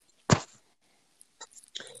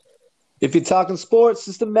If you're talking sports,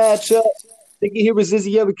 it's the matchup. Thinking here with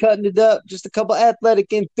Zizzy, yeah, we're cutting it up. Just a couple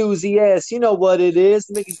athletic enthusiasts. You know what it is.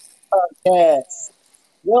 The Mickey Podcast.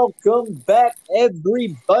 Welcome back,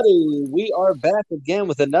 everybody. We are back again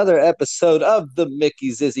with another episode of the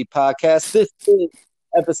Mickey Zizzy Podcast. This is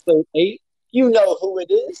episode 8. You know who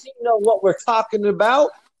it is. You know what we're talking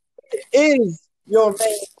about. It is your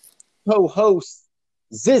main co-host,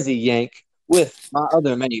 Zizzy Yank, with my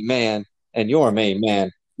other main man and your main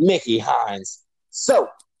man, Mickey Hines. So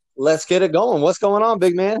let's get it going. What's going on,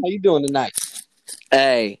 big man? How you doing tonight?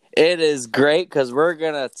 Hey, it is great because we're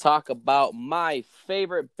going to talk about my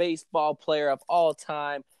favorite baseball player of all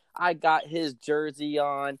time. I got his jersey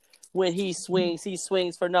on. When he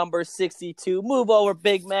swings for number 62. Move over,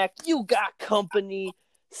 Big Mac. You got company.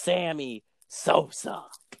 Sammy Sosa.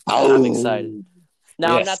 I'm excited.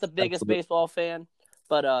 Now, I'm Yes, not the biggest absolutely. baseball fan,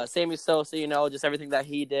 but Sammy Sosa, just everything that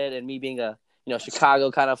he did and me being a, Chicago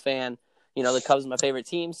kind of fan, the Cubs are my favorite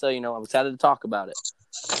team. So, I'm excited to talk about it.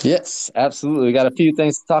 Yes, absolutely. We got a few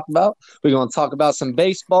things to talk about. We're going to talk about some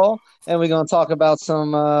baseball, and we're going to talk about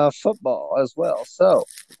some football as well. So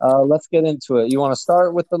let's get into it. You want to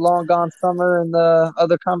start with the long gone summer and the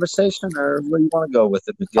other conversation, or where you want to go with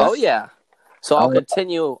it, big guy? Oh, yeah. So I'll All right.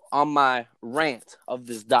 continue on my rant of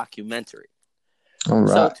this documentary. All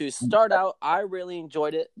So right. to start out, I really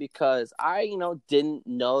enjoyed it because I, didn't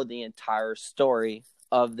know the entire story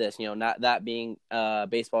of this. Not that being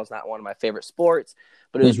baseball is not one of my favorite sports,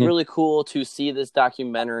 but it was Mm-hmm. really cool to see this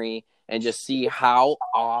documentary and just see how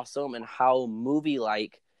awesome and how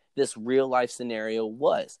movie-like this real-life scenario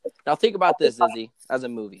was. Now think about this, Izzy, as a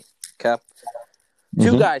movie. Okay.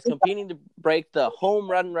 Two Mm-hmm. guys competing to break the home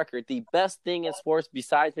run record, the best thing in sports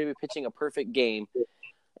besides maybe pitching a perfect game.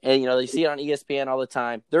 And, they see it on ESPN all the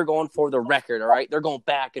time. They're going for the record, all right? They're going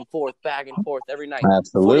back and forth every night.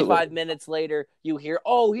 Absolutely. 45 minutes later, you hear,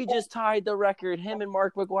 oh, he just tied the record. Him and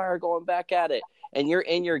Mark McGwire are going back at it. And you're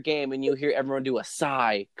in your game and you hear everyone do a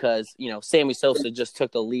sigh because, Sammy Sosa just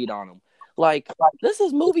took the lead on him. Like, this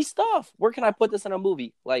is movie stuff. Where can I put this in a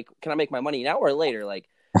movie? Like, can I make my money now or later? Like,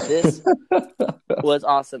 this was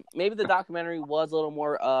awesome. Maybe the documentary was a little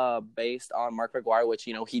more based on Mark McGwire, which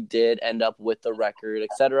he did end up with the record,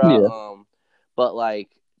 etc. Yeah. But like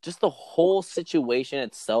just the whole situation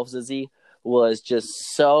itself, Zizzy, was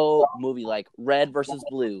just so movie like. Red versus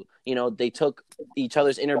Blue. They took each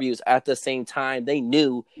other's interviews at the same time. They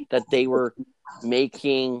knew that they were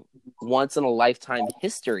making once in a lifetime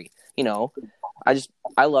history.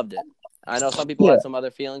 I loved it. I know some people Yeah. had some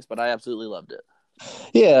other feelings, but I absolutely loved it.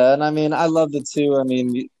 Yeah, and I mean, I loved it too. I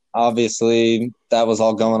mean, obviously, that was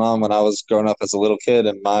all going on when I was growing up as a little kid,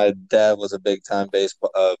 and my dad was a big time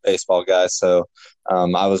baseball guy, so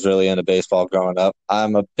I was really into baseball growing up.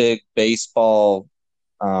 I'm a big baseball,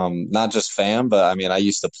 not just fan, but I mean, I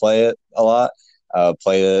used to play it a lot.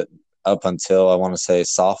 Played it up until I want to say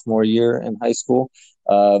sophomore year in high school.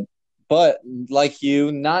 But like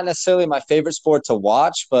you, not necessarily my favorite sport to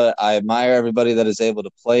watch, but I admire everybody that is able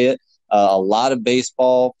to play it. A lot of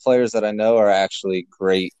baseball players that I know are actually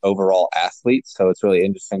great overall athletes, so it's really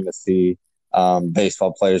interesting to see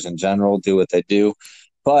baseball players in general do what they do.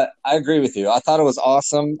 But I agree with you. I thought it was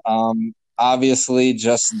awesome. Obviously,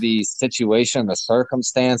 just the situation, the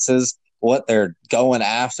circumstances, what they're going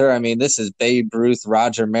after. I mean, this is Babe Ruth,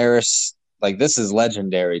 Roger Maris. Like, this is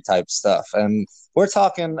legendary type stuff. And we're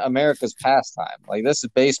talking America's pastime. Like, this is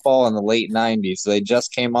baseball in the late 90s. They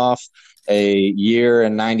just came off a year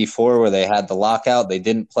in 94 where they had the lockout. They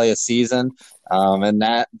didn't play a season.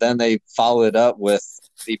 Then they followed it up with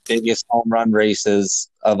the biggest home run races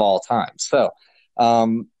of all time. So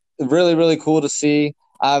really, really cool to see.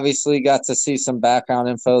 Obviously got to see some background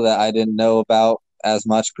info that I didn't know about as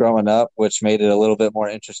much growing up, which made it a little bit more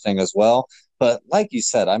interesting as well. But like you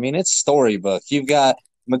said, I mean, it's storybook. You've got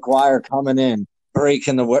McGwire coming in,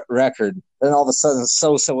 breaking the record. Then all of a sudden,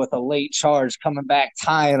 Sosa with a late charge coming back,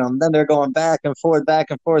 tying them. Then they're going back and forth,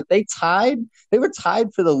 back and forth. They were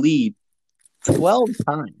tied for the lead 12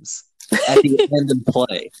 times at the end of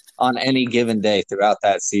play on any given day throughout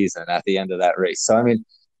that season at the end of that race. So, I mean,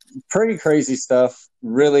 pretty crazy stuff,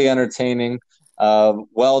 really entertaining,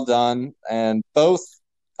 well done, and both,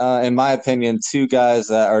 in my opinion, two guys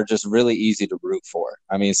that are just really easy to root for.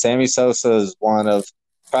 I mean, Sammy Sosa is one of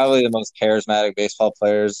probably the most charismatic baseball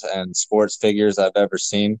players and sports figures I've ever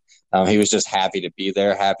seen. He was just happy to be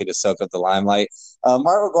there, happy to soak up the limelight.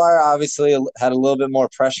 Mark McGwire obviously had a little bit more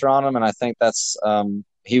pressure on him, and I think that's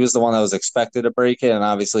he was the one that was expected to break it, and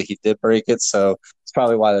obviously he did break it. So it's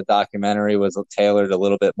probably why the documentary was tailored a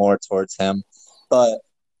little bit more towards him. But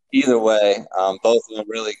either way, both of them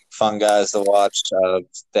really fun guys to watch.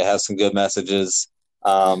 They have some good messages.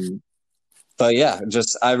 Um, but yeah,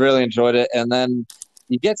 just I really enjoyed it. And then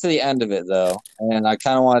you get to the end of it though, and I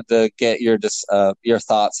kind of wanted to get your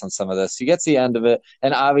thoughts on some of this. You get to the end of it,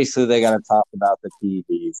 and obviously they got to talk about the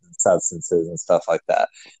PEDs and substances and stuff like that.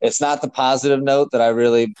 It's not the positive note that I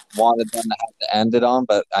really wanted them to have to end it on,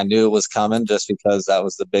 but I knew it was coming just because that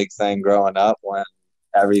was the big thing growing up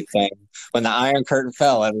everything when the Iron Curtain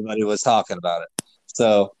fell, everybody was talking about it.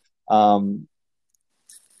 So um,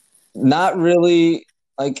 not really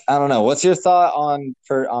like I don't know. What's your thought on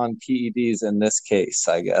PEDs in this case,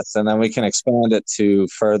 I guess? And then we can expand it to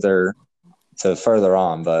further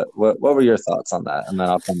on. But what were your thoughts on that? And then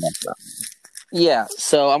I'll come back to that. Yeah,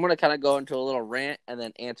 so I'm gonna kind of go into a little rant and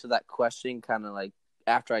then answer that question, kind of like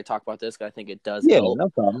after I talk about this, because I think it does Yeah, help. no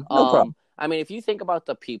problem. No problem. I mean, if you think about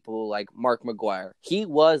the people like Mark McGwire, he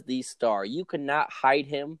was the star. You could not hide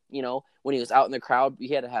him. You know, when he was out in the crowd, he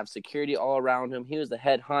had to have security all around him. He was the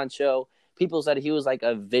head honcho. People said he was like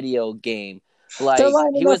a video game. They're Like he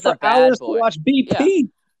lining up was the for bad hours to boy. watch Yeah, BP.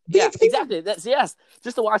 yeah, BP. exactly. That's yes.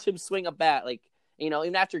 Just to watch him swing a bat, like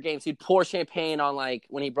even after games, he'd pour champagne on like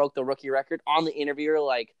when he broke the rookie record on the interviewer.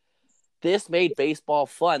 Like this made baseball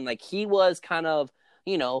fun. Like he was kind of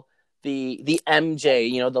you know the MJ,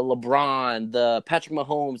 the LeBron, the Patrick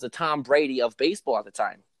Mahomes, the Tom Brady of baseball at the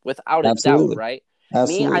time, without a doubt. Absolutely. Right? Me, I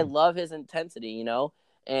Absolutely. love his intensity.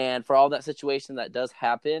 And for all that situation that does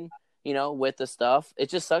happen. With the stuff, it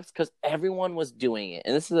just sucks because everyone was doing it.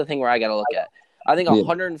 And this is the thing where I got to look at. I think Yeah.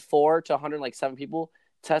 104 to 107 people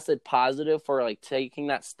tested positive for like taking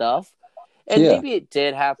that stuff. And Yeah. maybe it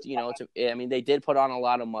did have I mean, they did put on a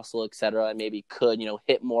lot of muscle, etc., and maybe could,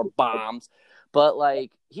 hit more bombs. But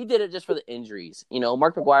like he did it just for the injuries.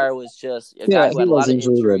 Mark McGwire was just a Yeah. guy who He had a was lot of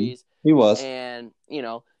injury ridden. injuries, He was. and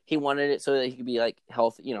he wanted it so that he could be like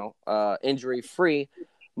health, injury free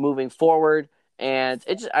moving forward. And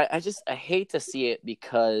I hate to see it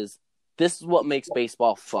because this is what makes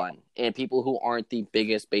baseball fun. And people who aren't the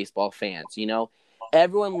biggest baseball fans,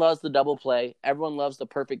 everyone loves the double play. Everyone loves the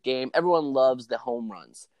perfect game. Everyone loves the home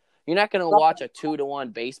runs. You're not going to watch a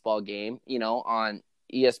 2-1 baseball game, on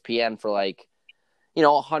ESPN for like,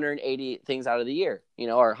 180 things out of the year,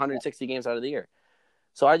 or 160 games out of the year.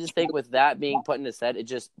 So I just think with that being put in his head, it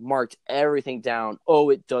just marked everything down. Oh,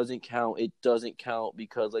 it doesn't count. It doesn't count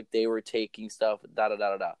because like they were taking stuff. Da da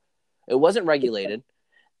da da da. It wasn't regulated,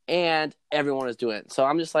 and everyone was doing it. So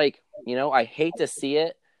I'm just like, I hate to see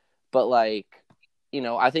it, but like,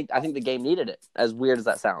 I think the game needed it. As weird as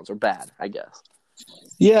that sounds, or bad, I guess.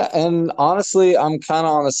 Yeah, and honestly, I'm kind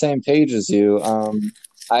of on the same page as you.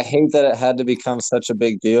 I hate that it had to become such a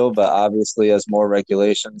big deal, but obviously, as more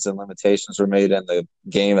regulations and limitations were made in the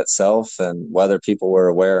game itself, and whether people were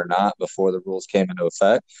aware or not before the rules came into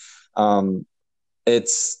effect, um,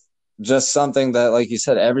 it's just something that, like you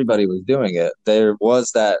said, everybody was doing it. There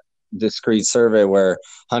was that discrete survey where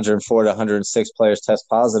 104 to 106 players test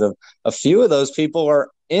positive. A few of those people are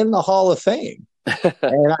in the Hall of Fame.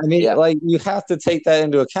 And I mean, Yeah. like, you have to take that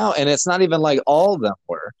into account. And it's not even like all of them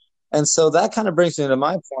were. And so that kind of brings me to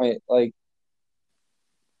my point. Like,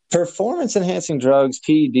 performance enhancing drugs,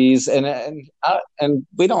 PEDs, and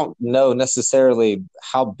we don't know necessarily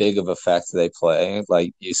how big of effect they play,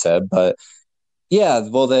 like you said, but yeah,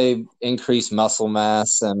 will they increase muscle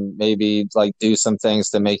mass and maybe like do some things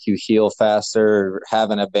to make you heal faster, or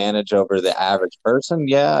have an advantage over the average person?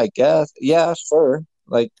 Yeah, I guess. Yeah, sure.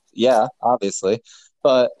 Like, yeah, obviously.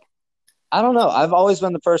 But I don't know. I've always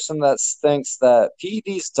been the person that thinks that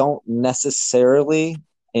PEDs don't necessarily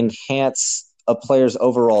enhance a player's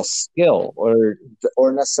overall skill or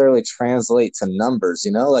necessarily translate to numbers,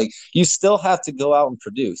 Like you still have to go out and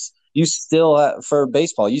produce. You still for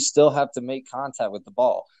baseball, you still have to make contact with the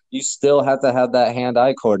ball. You still have to have that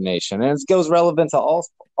hand-eye coordination. And it goes relevant to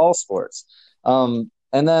all sports.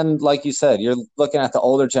 And then, like you said, you're looking at the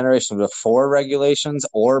older generation before regulations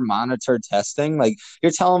or monitored testing. Like,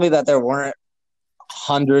 you're telling me that there weren't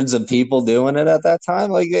hundreds of people doing it at that time?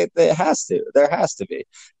 Like, it has to. There has to be.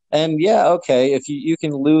 And yeah, okay, if you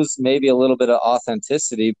can lose maybe a little bit of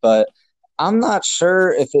authenticity, but I'm not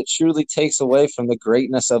sure if it truly takes away from the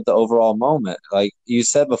greatness of the overall moment. Like you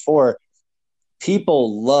said before,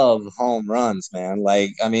 people love home runs, man.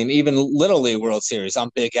 Like, I mean, even Little League World Series, I'm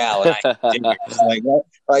Big Al, and I like that.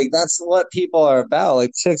 Like, that's what people are about.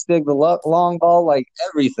 Like, chicks dig the long ball, like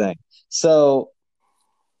everything. So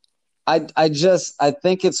I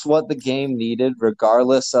think it's what the game needed,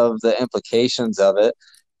 regardless of the implications of it.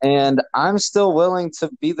 And I'm still willing to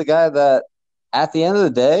be the guy that, at the end of the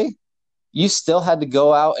day, you still had to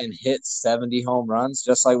go out and hit 70 home runs,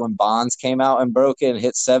 just like when Bonds came out and broke it and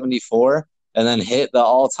hit 74 and then hit the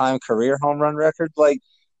all-time career home run record. Like,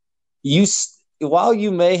 you while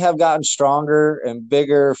you may have gotten stronger and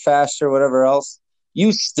bigger, faster, whatever else,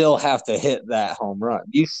 you still have to hit that home run.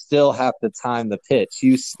 You still have to time the pitch.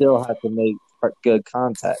 You still have to make good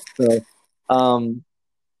contact. So,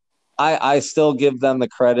 I still give them the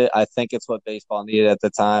credit. I think it's what baseball needed at the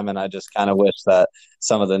time, and I just kind of wish that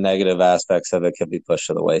some of the negative aspects of it could be pushed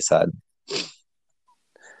to the wayside.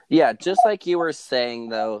 Yeah, just like you were saying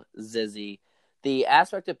though, Zizzy, the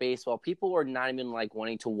aspect of baseball, people were not even like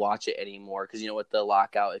wanting to watch it anymore because with the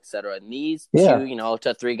lockout, etc. And these Yeah. two,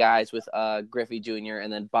 to three guys with Griffey Jr.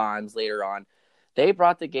 and then Bonds later on, they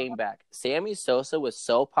brought the game back. Sammy Sosa was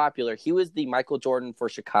so popular; he was the Michael Jordan for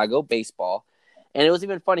Chicago baseball, and it was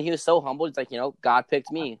even funny. He was so humble. He's like, God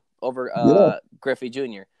picked me over Griffey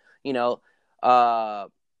Jr. You know,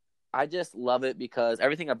 I just love it because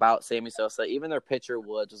everything about Sammy Sosa, even their pitcher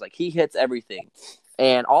Woods, was like he hits everything.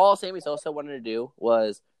 And all Sammy Sosa wanted to do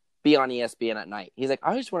was be on ESPN at night. He's like,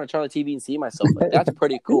 I just want to turn on the TV and see myself. Like, that's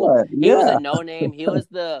pretty cool. Yeah. He was a no-name. He was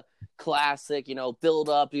the classic, build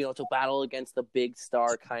up, to battle against the big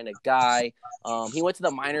star kind of guy. He went to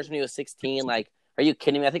the minors when he was 16. Like, are you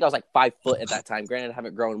kidding me? I think I was like 5 foot at that time. Granted, I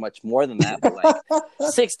haven't grown much more than that, but like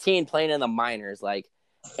 16 playing in the minors. Like,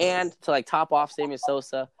 and to like top off Sammy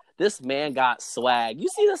Sosa, this man got swag. You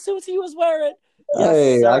see the suits he was wearing?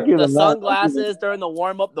 Yes, sir. The sunglasses during the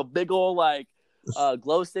warm up, the big old like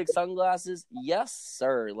glow stick sunglasses. Yes,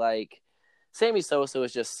 sir. Like Sammy Sosa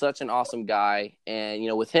was just such an awesome guy, and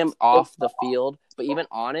with him off the field, but even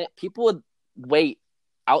on it, people would wait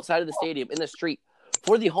outside of the stadium in the street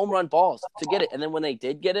for the home run balls to get it, and then when they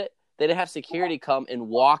did get it, they'd have security come and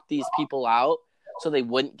walk these people out so they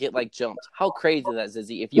wouldn't get like jumped. How crazy is that,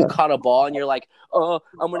 Zizzy? If you caught a ball and you're like, oh,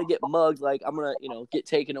 I'm gonna get mugged, like I'm gonna get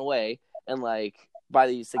taken away and like by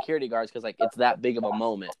these security guards because like it's that big of a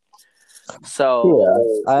moment.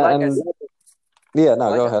 So go ahead.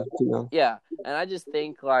 Yeah, and I just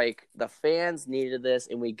think like the fans needed this,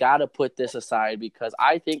 and we got to put this aside because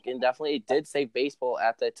I think and definitely it did save baseball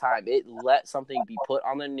at the time. It let something be put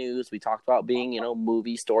on the news. We talked about being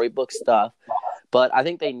movie storybook stuff, but I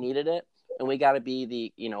think they needed it. And we got to be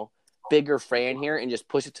the, bigger fan here and just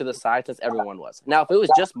push it to the side since everyone was. Now, if it was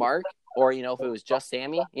just Mark or, if it was just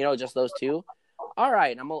Sammy, just those two, all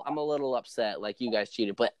right, I'm a little upset like you guys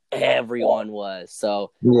cheated, but everyone was.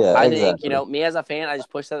 So I think, me as a fan, I just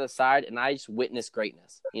push that aside and I just witness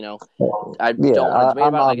greatness. I don't want to debate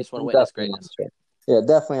about it. I just want to witness greatness. Yeah,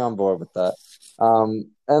 definitely on board with that.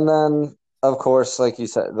 And then, of course, like you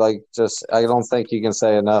said, like just I don't think you can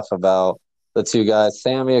say enough about the two guys,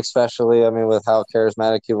 Sammy especially, I mean, with how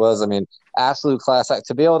charismatic he was. I mean, absolute class act.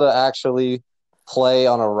 To be able to actually play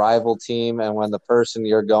on a rival team and when the person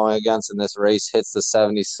you're going against in this race hits the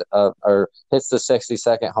 70 or hits the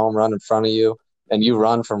 60-second home run in front of you and you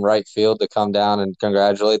run from right field to come down and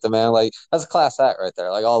congratulate the man, like that's a class act right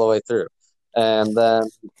there, like all the way through. And then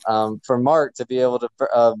for Mark to be able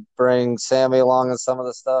to bring Sammy along in some of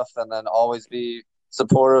the stuff and then always be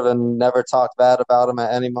supportive and never talked bad about him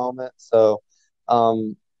at any moment. So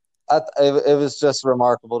it was just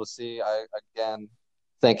remarkable to see. I, again,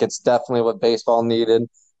 think it's definitely what baseball needed.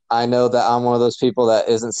 I know that I'm one of those people that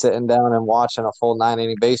isn't sitting down and watching a full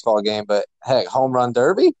 9-inning baseball game, but heck, home run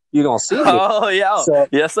derby, you're going to see me. Oh, yeah. So,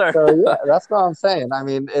 yes, sir. So, yeah, that's what I'm saying. I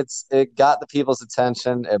mean, it got the people's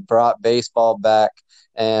attention. It brought baseball back.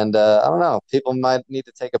 And I don't know, people might need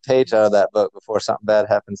to take a page out of that book before something bad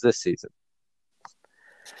happens this season.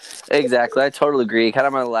 Exactly. I totally agree. Kind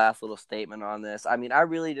of my last little statement on this. I mean, I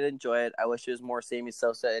really did enjoy it. I wish it was more Sammy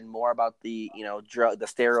Sosa and more about the, the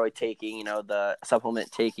steroid taking, the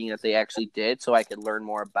supplement taking that they actually did so I could learn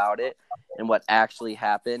more about it and what actually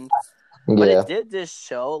happened. Yeah. But it did just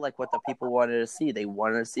show like what the people wanted to see. They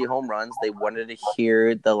wanted to see home runs. They wanted to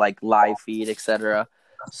hear the like live feed, etc.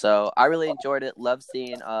 So I really enjoyed it. Loved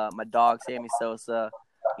seeing my dog, Sammy Sosa,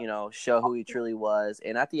 show who he truly was.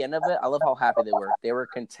 And at the end of it, I love how happy they were. They were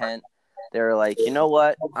content. They were like, you know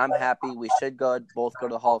what? I'm happy. We should both go to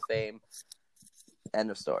the Hall of Fame.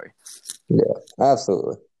 End of story. Yeah,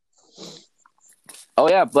 absolutely. Oh,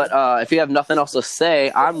 yeah. But if you have nothing else to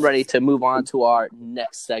say, I'm ready to move on to our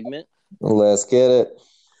next segment. Let's get it.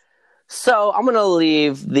 So I'm going to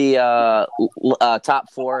leave the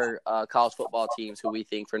top 4 college football teams who we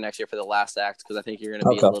think for next year for the last act because I think you're going to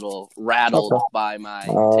be a little rattled by my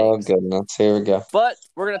takes. Oh, goodness. Here we go. But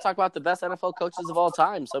we're going to talk about the best NFL coaches of all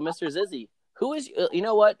time. So, Mr. Zizzy, who is – you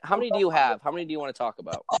know what? How many do you have? How many do you want to talk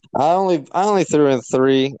about? I only threw in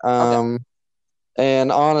 3. Okay.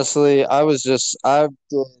 And honestly, I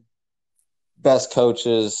did best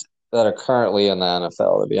coaches – that are currently in the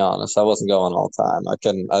NFL, to be honest. I wasn't going all time. I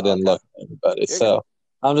didn't look at anybody. So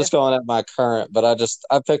I'm just going at my current, but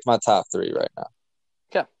I picked my top three right now.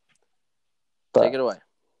 Okay, take But it away.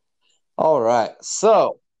 all right.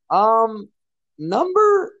 So,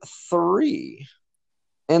 number three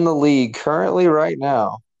in the league currently right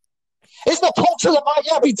now is the coach of the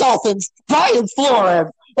Miami Dolphins, Brian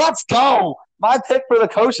Flores. Let's go. My pick for the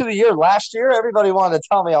coach of the year last year, everybody wanted to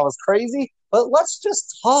tell me I was crazy, but let's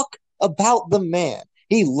just talk about the man.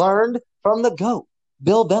 He learned from the GOAT,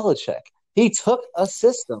 Bill Belichick. He took a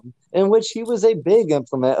system in which he was a big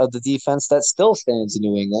implement of the defense that still stands in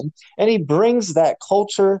New England, and he brings that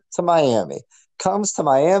culture to Miami. Comes to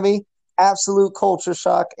Miami, absolute culture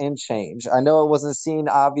shock and change. I know it wasn't seen,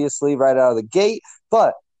 obviously, right out of the gate,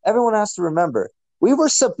 but everyone has to remember, we were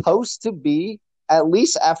supposed to be, at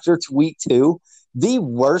least after week 2, the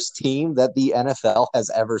worst team that the NFL has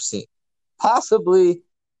ever seen. Possibly,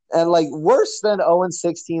 and like worse than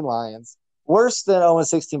 0-16 Lions, worse than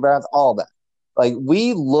 0-16 Browns, all that. Like,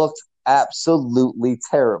 we looked absolutely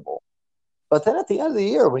terrible. But then at the end of the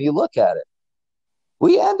year, when you look at it,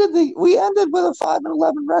 we ended with a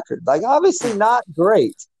 5-11 record. Like, obviously not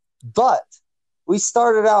great, but we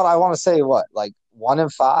started out, I want to say, what, like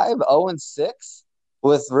 1-5, 0-6,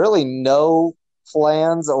 with really no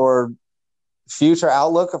plans or future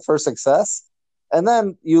outlook for success. And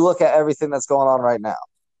then you look at everything that's going on right now.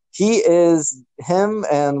 Him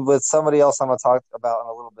and with somebody else I'm going to talk about in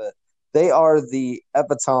a little bit, they are the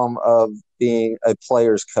epitome of being a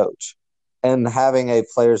player's coach and having a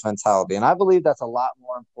player's mentality. And I believe that's a lot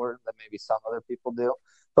more important than maybe some other people do.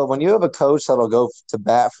 But when you have a coach that'll go to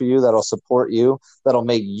bat for you, that'll support you, that'll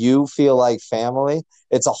make you feel like family,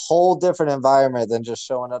 it's a whole different environment than just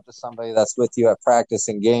showing up to somebody that's with you at practice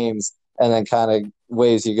and games and then kind of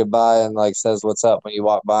waves you goodbye and like says what's up when you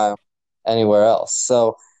walk by him anywhere else.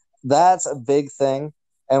 So that's a big thing.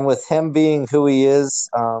 And with him being who he is,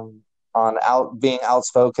 being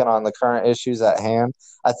outspoken on the current issues at hand,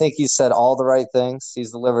 I think he's said all the right things.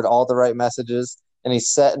 He's delivered all the right messages, and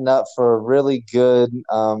he's setting up for a really good,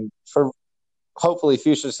 for hopefully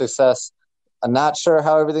future success. I'm not sure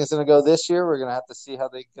how everything's going to go this year. We're going to have to see how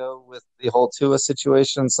they go with the whole Tua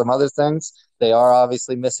situation, some other things. They are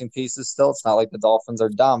obviously missing pieces still. It's not like the Dolphins are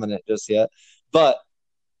dominant just yet. But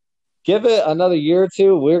give it another year or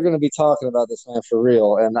two, we're going to be talking about this man for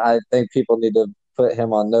real, and I think people need to put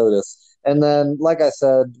him on notice. And then, like I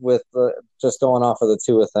said, with just going off of the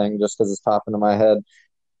Tua thing, just because it's popping in my head,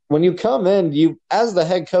 when you come in, you as the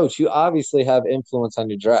head coach, you obviously have influence on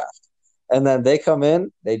your draft. And then they come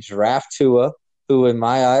in, they draft Tua, who in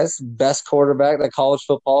my eyes, best quarterback that college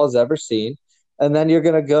football has ever seen. And then you're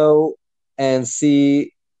going to go and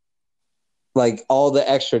see like all the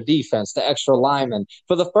extra defense, the extra linemen.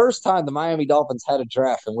 For the first time, the Miami Dolphins had a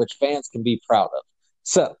draft in which fans can be proud of.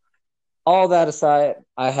 So, all that aside,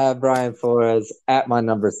 I have Brian Flores at my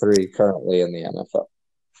number 3 currently in the NFL.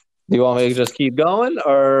 Do you want me to just keep going,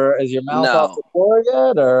 or is your mouth off the floor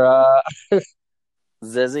yet? Or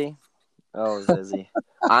Zizzy? Oh, Zizzy.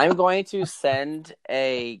 I'm going to send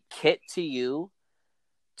a kit to you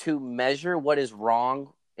to measure what is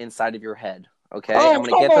wrong inside of your head. Okay? I'm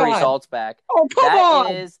going to get the results back. Oh, come on.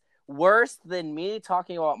 That is worse than me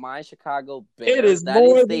talking about my Chicago Bears. It is that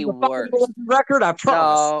more is than the worst record, I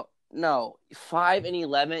promise. No,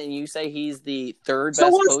 5-11, and you say he's the third best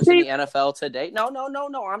coach in the NFL today? No.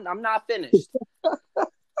 I'm not finished.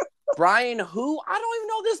 Brian, who? I don't even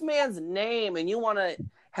know this man's name, and you want to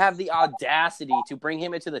have the audacity to bring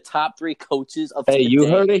him into the top 3 coaches of today? Hey, you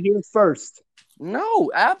heard it here first. No,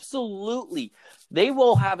 absolutely. They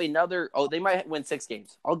will have another. Oh, they might win 6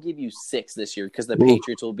 games. I'll give you 6 this year because the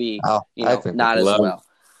Patriots will be, not as well.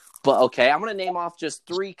 But okay, I'm going to name off just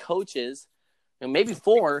 3 coaches, and maybe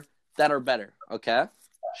 4 that are better. Okay,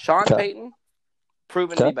 Sean Payton,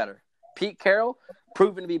 proven to be better. Pete Carroll,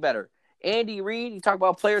 proven to be better. Andy Reid, you talk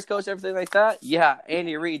about players, coach, everything like that. Yeah,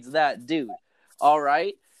 Andy Reid's that dude. All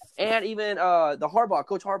right. And even the Harbaugh,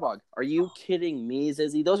 Coach Harbaugh. Are you kidding me,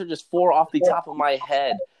 Zizzy? Those are just 4 off the top of my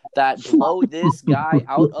head that blow this guy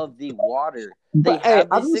out of the water. They have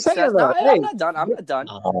this success. No, I'm not done.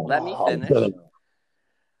 Let me finish.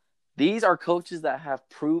 These are coaches that have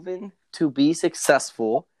proven to be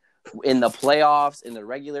successful in the playoffs, in the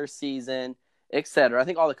regular season, etc. I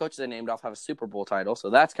think all the coaches I named off have a Super Bowl title,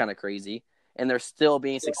 so that's kind of crazy. And they're still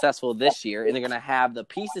being successful this year, and they're going to have the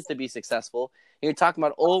pieces to be successful. And you're talking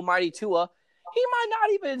about almighty Tua. He might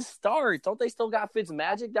not even start. Don't they still got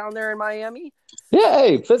Fitzmagic down there in Miami? Yeah,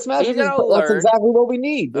 hey, Fitzmagic that's exactly what we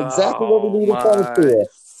need. Exactly what we need in front of Tua.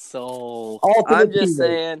 So I'm just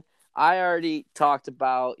saying, I already talked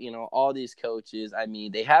about, all these coaches. I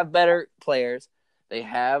mean, they have better players. They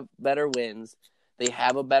have better wins. They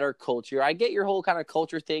have a better culture. I get your whole kind of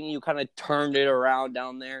culture thing. You kind of turned it around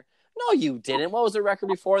down there. No, you didn't. What was the record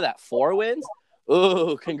before that? 4 wins?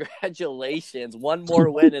 Ooh, congratulations. One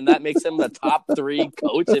more win, and that makes him the top 3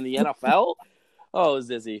 coach in the NFL? Oh,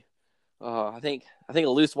 Zizzy. Oh, I think a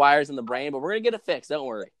loose wire's in the brain, but we're going to get it fixed. Don't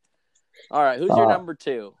worry. All right, who's your number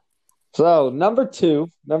 2? So number two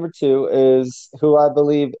is who I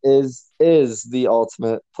believe is the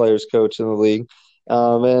ultimate players coach in the league.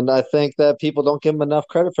 And I think that people don't give him enough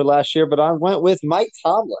credit for last year, but I went with Mike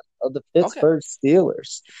Tomlin of the Pittsburgh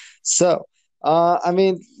Steelers. So, I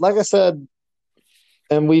mean, like I said,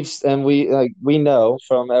 and we know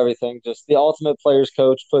from everything, just the ultimate players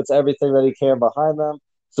coach puts everything that he can behind them,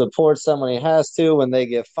 supports them when he has to. When they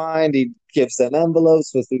get fined, he gives them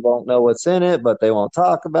envelopes because he won't know what's in it, but they won't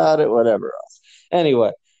talk about it, whatever else.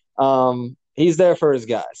 Anyway, he's there for his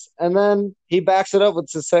guys. And then he backs it up with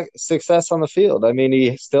success on the field. I mean,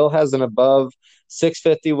 he still has an above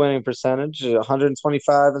 650 winning percentage,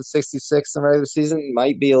 125 and 66 in the regular season.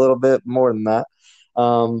 Might be a little bit more than that.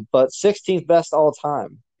 But 16th best all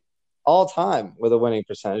time with a winning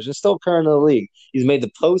percentage, and still current in the league. He's made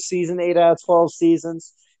the postseason 8 out of 12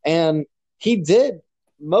 seasons, and he did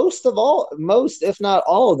most, if not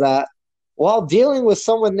all of that, while dealing with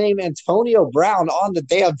someone named Antonio Brown on the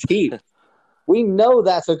damn team. We know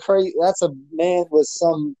that's a man with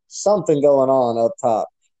something going on up top,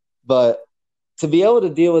 but to be able to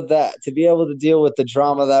deal with that, to be able to deal with the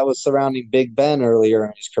drama that was surrounding Big Ben earlier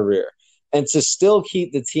in his career, and to still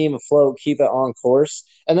keep the team afloat, keep it on course.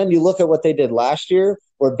 And then you look at what they did last year,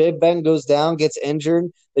 where Big Ben goes down, gets injured.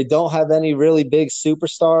 They don't have any really big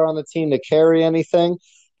superstar on the team to carry anything.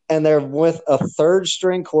 And they're with a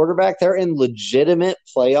third-string quarterback. They're in legitimate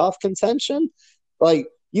playoff contention. Like,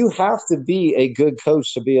 you have to be a good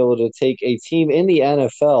coach to be able to take a team in the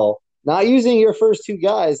NFL, not using your first 2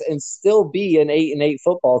 guys, and still be an 8-8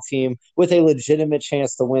 football team with a legitimate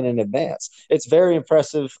chance to win in advance. It's very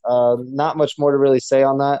impressive. Not much more to really say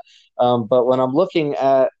on that. But when I'm looking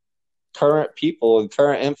at current people and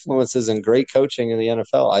current influences and great coaching in the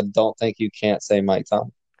NFL, I don't think you can't say Mike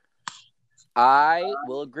Tomlin. I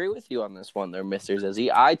will agree with you on this one there, Mr.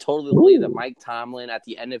 Zizzy. I totally believe that Mike Tomlin, at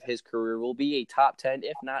the end of his career, will be a top 10,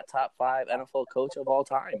 if not top 5 NFL coach of all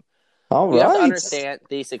time. All right. You have to understand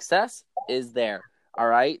the success is there. All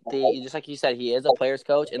right. Just like you said, he is a player's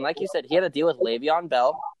coach. And like you said, he had to deal with Le'Veon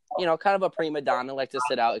Bell, kind of a prima donna, like to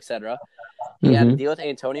sit out, etc. He had to deal with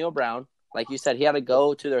Antonio Brown. Like you said, he had to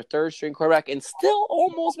go to their third-string quarterback and still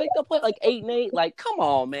almost make the play, like 8-8. Like, come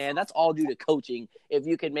on, man. That's all due to coaching. If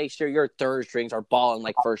you can make sure your third strings are balling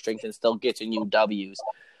like first strings and still getting you W's.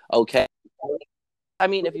 Okay. I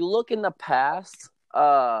mean, if you look in the past,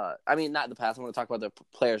 not the past. I'm going to talk about the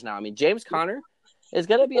players now. I mean, James Conner is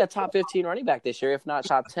going to be a top 15 running back this year, if not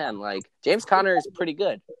top 10. Like, James Conner is pretty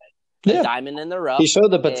good. Yeah. A diamond in the rough. He showed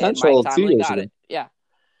the potential 2 years ago. Yeah.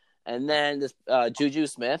 And then this Juju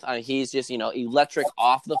Smith, he's just, electric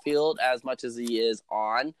off the field as much as he is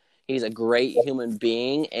on. He's a great human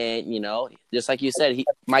being. And, just like you said,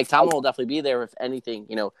 Mike Tomlin will definitely be there if anything,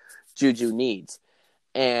 Juju needs.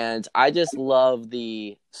 And I just love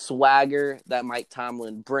the swagger that Mike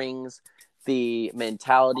Tomlin brings, the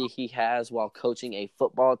mentality he has while coaching a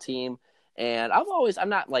football team. And I'm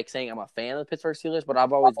not like saying I'm a fan of the Pittsburgh Steelers, but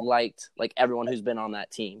I've always liked like everyone who's been on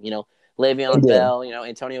that team, Le'Veon Bell,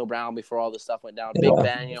 Antonio Brown before all this stuff went down. Big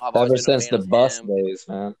Ben, I've always been a fan since the bus days,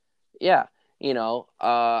 man. Yeah,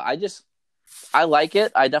 I like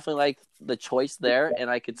it. I definitely like the choice there, and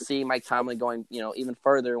I could see Mike Tomlin going, even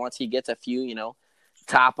further once he gets a few,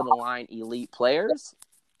 top of the line elite players.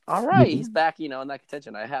 All right, he's back, in that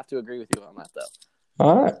contention. I have to agree with you on that, though.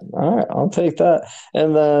 All right, I'll take that.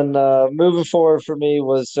 And then moving forward for me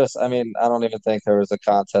was just, I don't even think there was a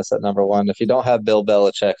contest at number 1. If you don't have Bill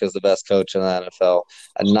Belichick as the best coach in the NFL,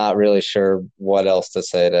 I'm not really sure what else to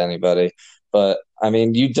say to anybody. But,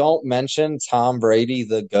 you don't mention Tom Brady,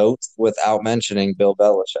 the GOAT, without mentioning Bill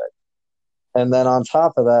Belichick. And then on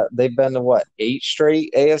top of that, they've been to, 8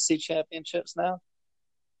 straight AFC championships now?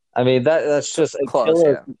 That's just a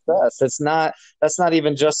killer success. That's not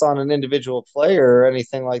even just on an individual player or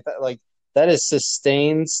anything like that. Like, that is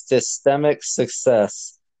sustained systemic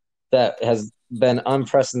success that has been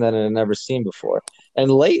unprecedented and never seen before.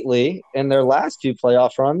 And lately, in their last few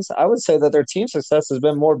playoff runs, I would say that their team success has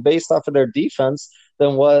been more based off of their defense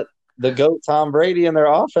than what the GOAT Tom Brady and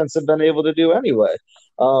their offense have been able to do anyway.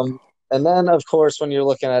 And then, of course, when you're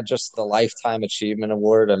looking at just the Lifetime Achievement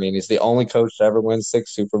Award, he's the only coach to ever win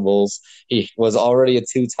 6 Super Bowls. He was already a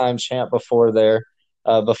 2-time champ before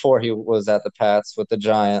he was at the Pats with the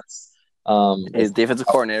Giants. His defensive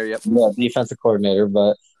coordinator, yep. Yeah, defensive coordinator.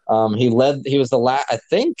 But He was the last. I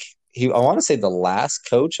think I want to say the last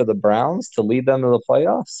coach of the Browns to lead them to the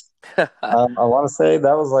playoffs. I want to say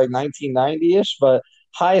that was like 1990-ish, but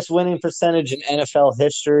highest winning percentage in NFL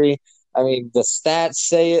history. I mean, the stats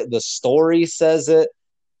say it, the story says it,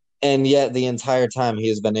 and yet the entire time he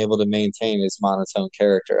has been able to maintain his monotone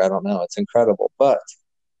character. I don't know. It's incredible. But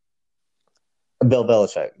Bill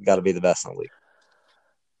Belichick got to be the best in the league.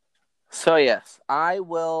 So, yes, I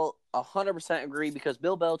will 100% agree because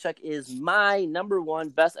Bill Belichick is my number one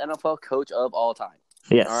best NFL coach of all time.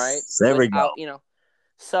 Yes. All right? There we go.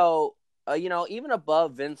 So, even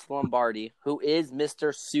above Vince Lombardi, who is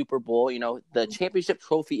Mr. Super Bowl, the championship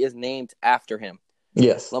trophy is named after him.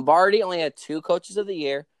 Yes. Lombardi only had 2 coaches of the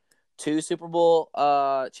year, 2 Super Bowl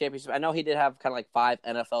championships. I know he did have kind of like 5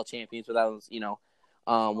 NFL champions, but that was,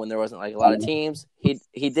 when there wasn't like a lot of teams.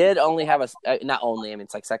 He did only have not only, I mean,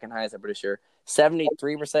 it's like second highest, I'm pretty sure,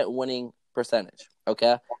 73% winning percentage.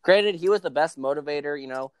 Okay. Granted, he was the best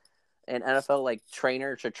motivator, an NFL like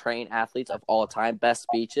trainer to train athletes of all time, best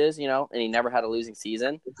speeches, and he never had a losing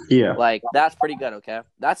season. Yeah. Like, that's pretty good. Okay.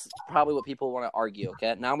 That's probably what people want to argue.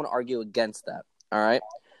 Okay. Now I'm going to argue against that. All right.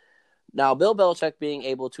 Now, Bill Belichick being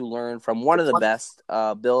able to learn from one of the best,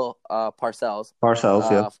 Bill Parcells.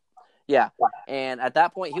 Parcells, yeah. Yeah. And at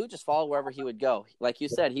that point, he would just follow wherever he would go. Like you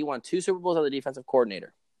said, he won 2 Super Bowls as the defensive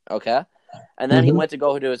coordinator. Okay. And then he went to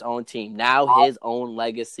go to his own team. Now his own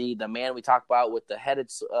legacy. The man we talked about with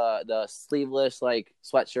the sleeveless like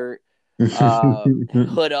sweatshirt,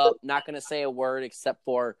 hood up, not going to say a word except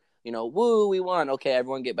for, woo, we won. Okay,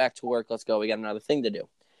 everyone get back to work. Let's go. We got another thing to do.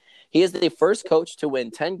 He is the first coach to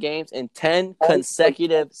win 10 games in 10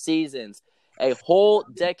 consecutive seasons. A whole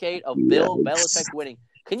decade of Bill Belichick winning.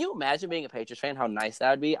 Can you imagine being a Patriots fan? How nice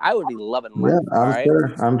that would be. I would be loving life. Yeah, I'm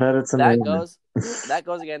sure. I bet it's amazing. That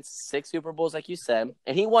goes against 6 Super Bowls, like you said,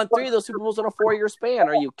 and he won 3 of those Super Bowls in a 4-year span.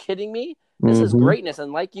 Are you kidding me? This is greatness,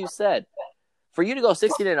 and like you said, for you to go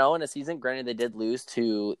 16-0 in a season, granted they did lose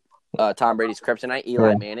to Tom Brady's kryptonite,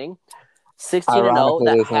 Eli Manning. 16-0,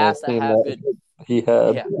 that has to have good. He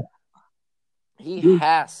had. Yeah. He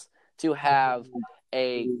has to have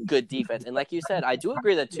a good defense. And like you said, I do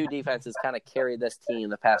agree that 2 defenses kind of carried this team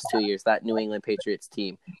the past 2 years, that New England Patriots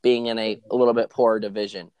team being in a little bit poorer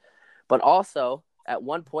division. But also, at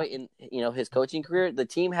one point in his coaching career, the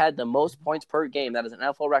team had the most points per game. That is an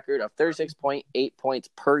NFL record of 36.8 points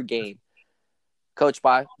per game, coached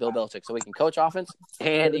by Bill Belichick. So he can coach offense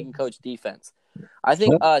and he can coach defense. I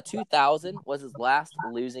think 2000 was his last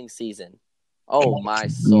losing season. Oh, my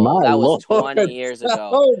soul. That was 20 years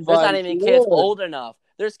ago. There's not even kids old enough.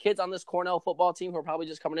 There's kids on this Cornell football team who are probably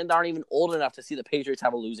just coming in that aren't even old enough to see the Patriots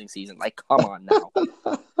have a losing season. Like, come on now.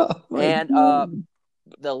 And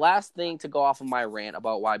the last thing to go off of my rant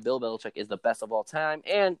about why Bill Belichick is the best of all time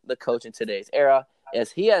and the coach in today's era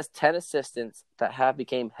is he has 10 assistants that have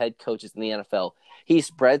become head coaches in the NFL. He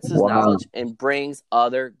spreads his knowledge and brings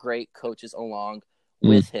other great coaches along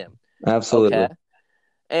with him. Absolutely. Okay?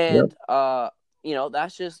 And,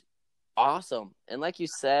 that's just awesome. And like you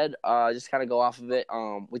said, just kind of go off of it.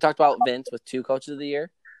 We talked about Vince with 2 coaches of the year.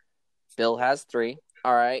 Bill has 3.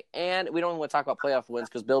 All right. And we don't want to talk about playoff wins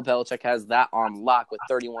because Bill Belichick has that on lock with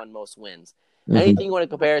 31 most wins. Anything you want to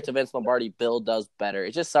compare it to Vince Lombardi, Bill does better.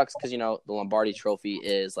 It just sucks because, the Lombardi trophy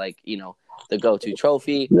is like, the go-to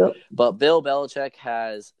trophy. Yep. But Bill Belichick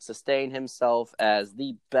has sustained himself as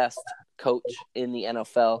the best coach in the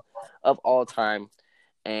NFL of all time.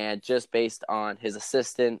 And just based on his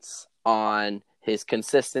assistants, on his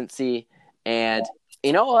consistency, and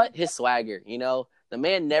you know what? His swagger. The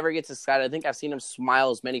man never gets excited. I think I've seen him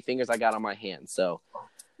smile as many fingers I got on my hand. So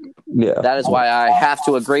that is why I have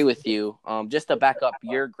to agree with you. Just to back up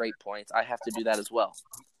your great points, I have to do that as well.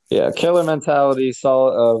 Yeah, killer mentality,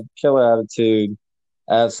 solid, killer attitude,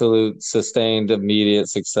 absolute sustained immediate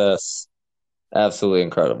success. Absolutely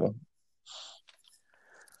incredible.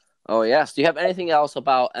 Oh, yes. Do you have anything else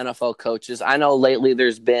about NFL coaches? I know lately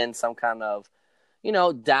there's been some kind of,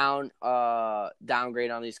 downgrade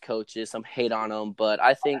on these coaches, some hate on them. But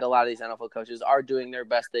I think a lot of these NFL coaches are doing their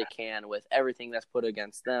best they can with everything that's put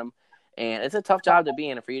against them. And it's a tough job to be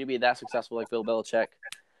in. And for you to be that successful like Bill Belichick,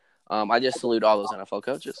 I just salute all those NFL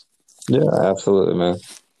coaches. Yeah, absolutely, man.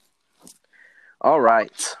 All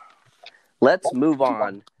right. Let's move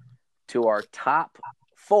on to our top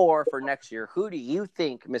 4 for next year. Who do you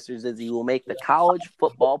think, Mr. Zizzy, will make the college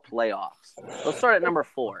football playoffs? Let's start at number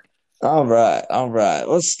 4. All right.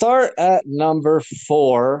 Let's start at number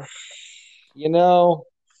 4.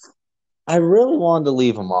 I really wanted to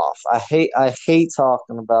leave them off. I hate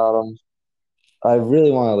talking about them. I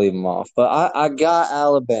really want to leave them off, but I got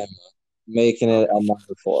Alabama making it a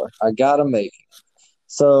number 4. I got them making it.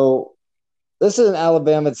 So this is an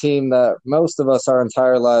Alabama team that most of us our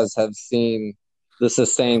entire lives have seen the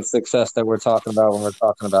sustained success that we're talking about when we're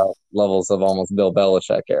talking about levels of almost Bill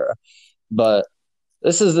Belichick era. But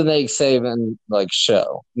this is the Nick Saban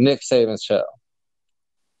show.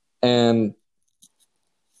 And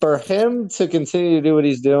for him to continue to do what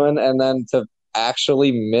he's doing and then to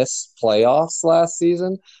actually miss playoffs last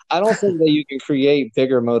season, I don't think that you can create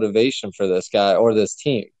bigger motivation for this guy or this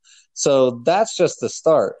team. So that's just the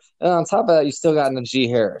start. And on top of that, you still got Najee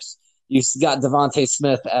Harris. You got Devontae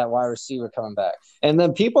Smith at wide receiver coming back. And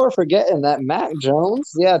then people are forgetting that Mac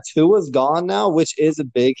Jones, Tua's gone now, which is a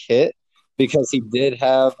big hit because he did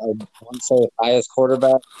have, I want to say, highest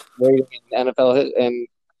quarterback rating in NFL and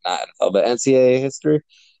not NFL, but NCAA history.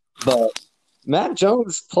 But Mac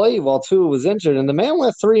Jones played while Tua was injured, and the man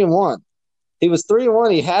went 3-1. He was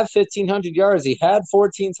 3-1. He had 1,500 yards. He had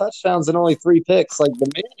 14 touchdowns and only 3 picks. Like,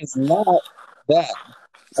 the man is not bad.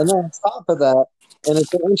 And then on top of that, and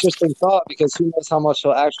it's an interesting thought because who knows how much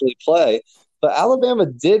he'll actually play, but Alabama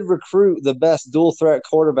did recruit the best dual threat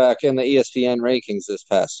quarterback in the ESPN rankings this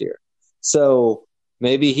past year. So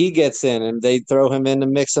maybe he gets in and they throw him in to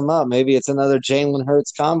mix him up. Maybe it's another Jalen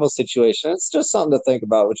Hurts combo situation. It's just something to think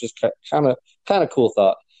about, which is kind of cool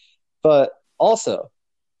thought. But also,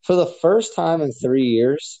 for the first time in 3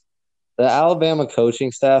 years, the Alabama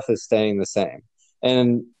coaching staff is staying the same.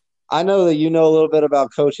 And I know that you know a little bit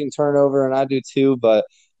about coaching turnover, and I do too, but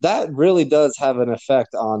that really does have an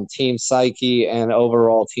effect on team psyche and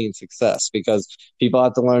overall team success because people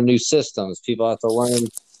have to learn new systems. People have to learn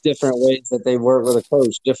different ways that they work with a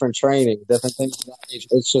coach, different training, different things of that nature.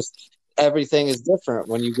 It's just everything is different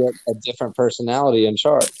when you get a different personality in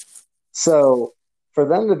charge. So for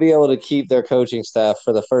them to be able to keep their coaching staff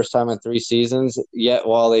for the first time in 3 seasons, yet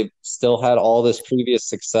while they still had all this previous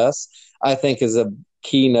success, I think is a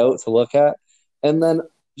key note to look at. And then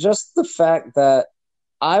just the fact that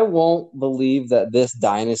I won't believe that this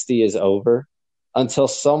dynasty is over until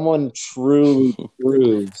someone truly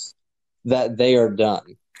proves that they are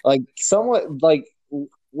done. Like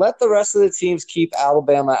let the rest of the teams keep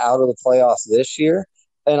Alabama out of the playoffs this year,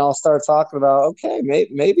 and I'll start talking about okay,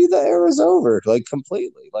 maybe the era's over, like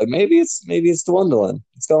completely. Like maybe it's dwindling,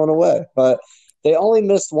 it's going away. But they only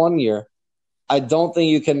missed 1 year. I don't think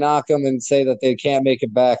you can knock them and say that they can't make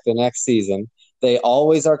it back the next season. They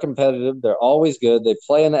always are competitive. They're always good. They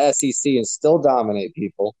play in the SEC and still dominate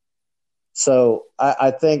people. So I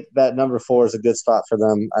think that number 4 is a good spot for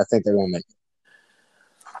them. I think they're going to make it.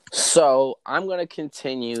 So I'm going to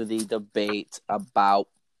continue the debate about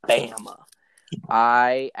Bama.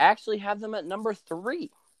 I actually have them at number 3.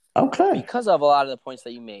 Okay. Because of a lot of the points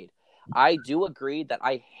that you made. I do agree that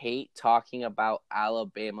I hate talking about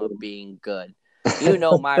Alabama being good. You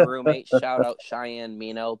know my roommate, shout out Cheyenne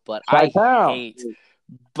Mino, but I hate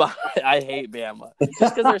Bama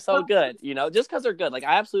just because they're so good. Just because they're good. Like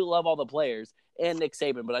I absolutely love all the players and Nick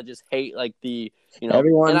Saban, but I just hate like the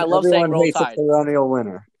everyone. And I love saying Roll hates Tide. A perennial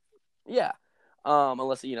winner. Yeah,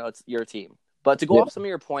 unless it's your team. But to go off some of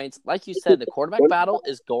your points, like you said, the quarterback battle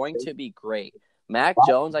is going to be great. Mac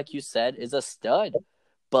Jones, like you said, is a stud.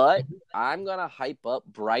 But I'm going to hype up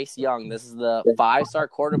Bryce Young. This is the 5-star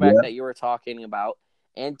quarterback that you were talking about.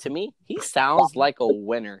 And to me, he sounds like a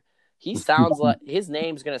winner. He sounds like his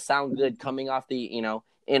name's going to sound good coming off the,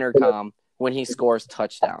 intercom when he scores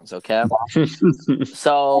touchdowns, okay?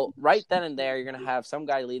 So right then and there, you're going to have some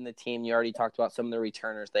guy leading the team. You already talked about some of the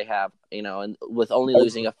returners they have, and with only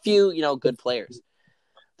losing a few, good players.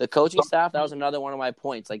 The coaching staff, that was another one of my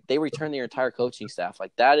points. Like, they returned their entire coaching staff.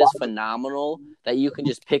 Like, that is phenomenal that you can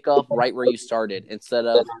just pick up right where you started instead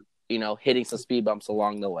of, hitting some speed bumps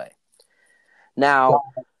along the way. Now,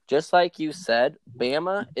 just like you said,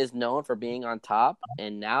 Bama is known for being on top,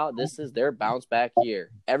 and now this is their bounce back year.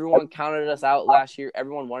 Everyone counted us out last year.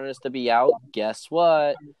 Everyone wanted us to be out. Guess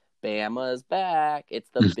what? Bama is back. It's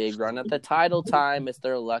the big run at the title time. It's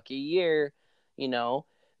their lucky year,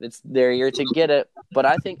 It's their year to get it. But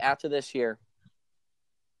I think after this year,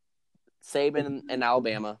 Saban and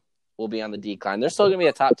Alabama will be on the decline. They're still going to be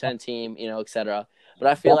a top 10 team, et cetera. But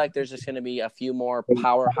I feel like there's just going to be a few more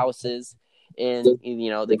powerhouses in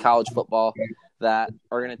the college football that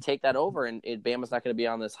are going to take that over, and Bama's not going to be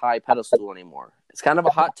on this high pedestal anymore. It's kind of a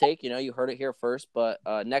hot take. You heard it here first. But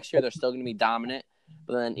next year, they're still going to be dominant.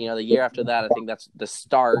 But then, the year after that, I think that's the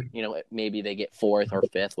start. Maybe they get 4th or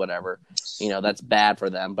 5th, whatever. That's bad for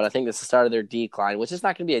them. But I think that's the start of their decline, which is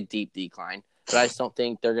not going to be a deep decline. But I just don't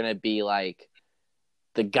think they're going to be like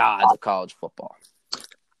the gods of college football.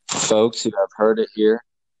 Folks, you have heard it here.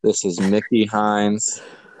 This is Mickey Hines,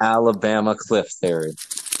 Alabama Cliff Theory.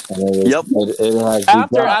 And Yep. it has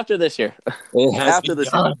After this year. It has After this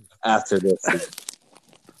begun after this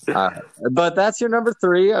season. But that's your number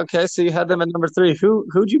 3. Okay, so you had them at number 3.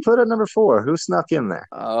 Who'd you put at number 4? Who snuck in there?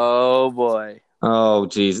 Oh boy. Oh,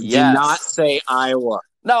 geez. Do Yes. not say Iowa.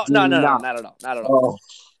 No, Do not at all. Not at all.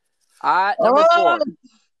 Number 4.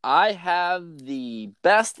 I have the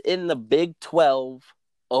best in the Big 12,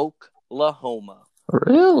 Oklahoma.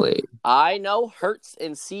 Really? I know Hurts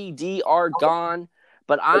and CD are gone,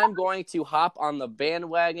 but I'm going to hop on the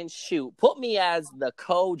bandwagon. Shoot, put me as the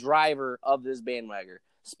co-driver of this bandwagon.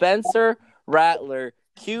 Spencer Rattler,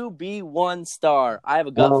 QB1 star. I have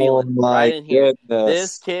a gut feeling right in here.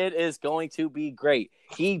 This kid is going to be great.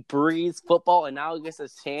 He breathes football and now gets a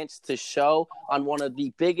chance to show on one of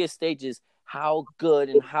the biggest stages how good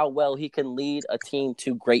and how well he can lead a team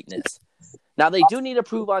to greatness. Now, they do need to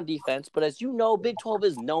prove on defense, but as you know, Big 12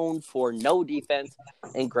 is known for no defense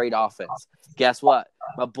and great offense. Guess what?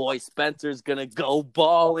 My boy Spencer's going to go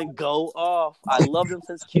ball and go off. I loved him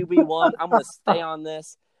since QB1. I'm going to stay on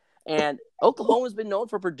this. And Oklahoma's been known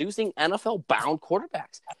for producing NFL-bound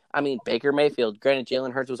quarterbacks. I mean, Baker Mayfield. Granted,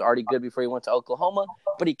 Jalen Hurts was already good before he went to Oklahoma,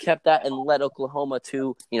 but he kept that and led Oklahoma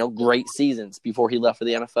to, great seasons before he left for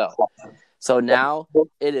the NFL. So now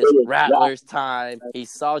it is Rattler's time. He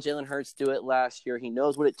saw Jalen Hurts do it last year. He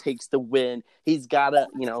knows what it takes to win. He's got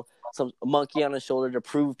some monkey on his shoulder to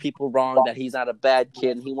prove people wrong that he's not a bad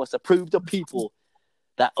kid, and he wants to prove to people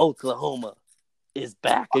that Oklahoma is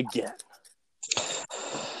back again.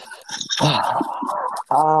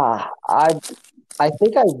 I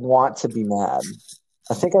think I want to be mad.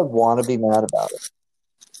 I think I want to be mad about it,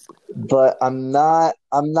 but I'm not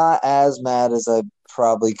as mad as I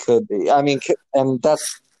probably could be. I mean, and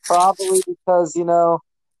that's probably because I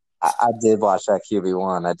did watch that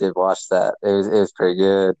QB1. I did watch that. It was pretty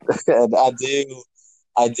good, and I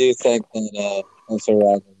do think that Spencer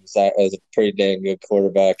Rattler is a pretty damn good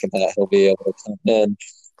quarterback, and that he'll be able to come in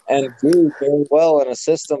and do very well in a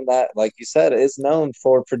system that, like you said, is known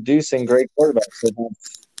for producing great quarterbacks. They've had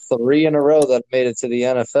 3 in a row that have made it to the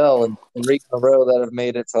NFL and 3 in a row that have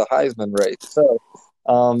made it to the Heisman race. So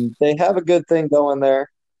they have a good thing going there.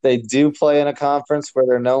 They do play in a conference where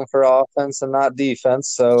they're known for offense and not defense.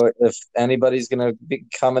 So if anybody's going to be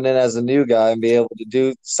coming in as a new guy and be able to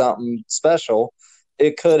do something special,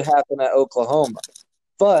 it could happen at Oklahoma.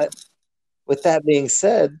 But with that being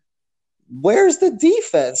said, where's the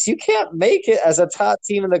defense? You can't make it as a top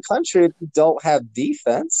team in the country if you don't have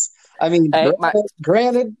defense. I mean,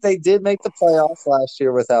 granted, they did make the playoffs last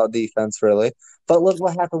year without defense, really. But look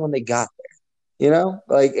what happened when they got there.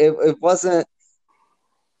 It wasn't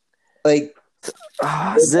like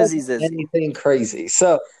Zizzy. anything crazy.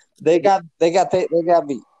 So they got beat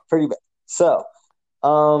pretty bad. So,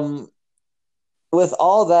 with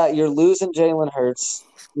all that, you're losing Jalen Hurts.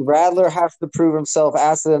 Rattler has to prove himself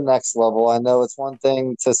as to the next level. I know it's one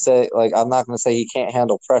thing to say, I'm not going to say he can't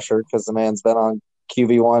handle pressure because the man's been on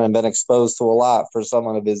QB1 and been exposed to a lot for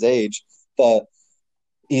someone of his age, but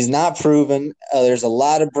he's not proven. There's a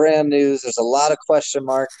lot of brand news. There's a lot of question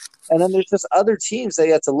marks. And then there's just other teams that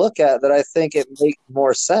you have to look at that I think it makes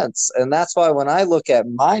more sense. And that's why when I look at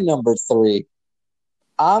my number 3,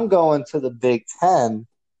 I'm going to the Big Ten,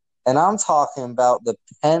 and I'm talking about the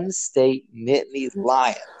Penn State Nittany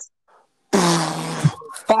Lions.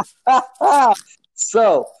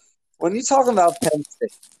 So when you're talking about Penn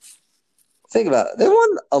State, think about it. They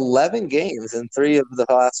won 11 games in 3 of the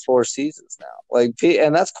last 4 seasons now.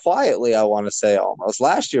 And that's quietly, I want to say, almost.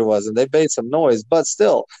 Last year wasn't. They made some noise, but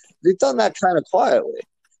still, they've done that kind of quietly.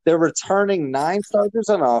 They're returning 9 starters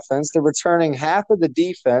on offense. They're returning half of the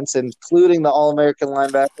defense, including the All-American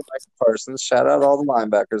linebacker, Micah Parsons. Shout out all the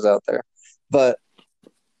linebackers out there. But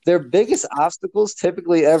their biggest obstacles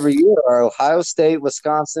typically every year are Ohio State,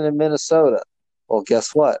 Wisconsin, and Minnesota. Well,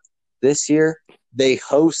 guess what? This year, they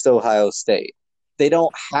host Ohio State. They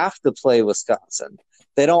don't have to play Wisconsin.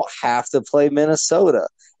 They don't have to play Minnesota.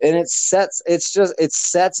 And it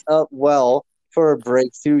sets up well for a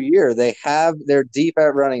breakthrough year. They're deep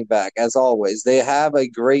at running back, as always. They have a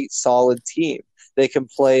great, solid team. They can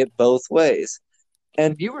play it both ways.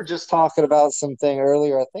 And you were just talking about something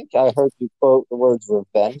earlier. I think I heard you quote the words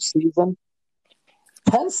revenge season.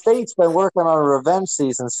 Penn State's been working on a revenge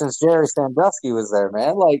season since Jerry Sandusky was there,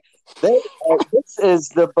 man. This is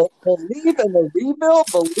the believe in the rebuild,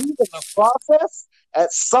 believe in the process.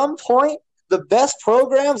 At some point, the best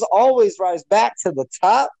programs always rise back to the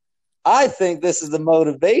top. I think this is the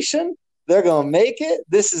motivation. They're going to make it.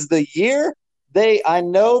 This is the year. I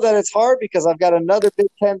know that it's hard because I've got another Big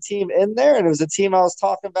Ten team in there, and it was a team I was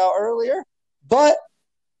talking about earlier. But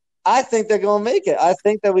I think they're going to make it. I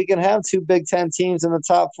think that we can have two Big Ten teams in the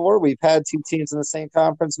top four. We've had two teams in the same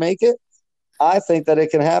conference make it. I think that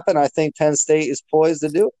it can happen. I think Penn State is poised to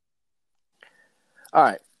do it. All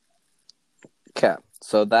right. Okay.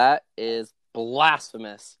 So that is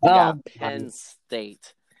blasphemous. We got Penn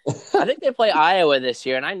State. I think they play Iowa this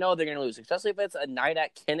year, and I know they're going to lose, especially if it's a night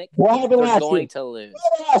at Kinnick. They're going to lose.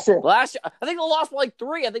 Last year, I think they lost by like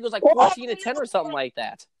 3. I think it was like 14-10 or something like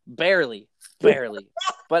that. Barely.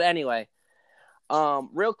 But anyway,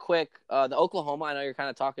 real quick, the Oklahoma. I know you're kind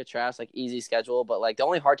of talking trash, like easy schedule, but like the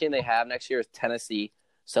only hard team they have next year is Tennessee.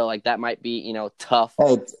 So like that might be tough,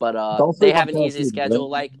 but they have an easy schedule.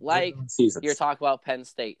 Like you're talking about Penn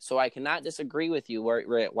State. So I cannot disagree with you. Why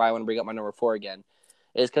I want to bring up my number 4 again.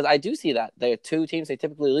 Is because I do see that there are two teams they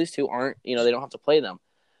typically lose to aren't, they don't have to play them.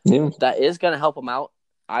 Yeah. That is going to help them out,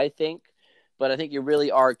 I think. But I think you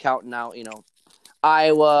really are counting out,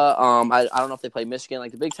 Iowa. I don't know if they play Michigan.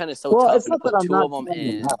 Like the Big Ten is so tough. It's not that I'm not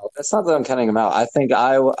counting them out. It's not that I'm counting them out. I think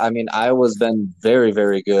Iowa's been very,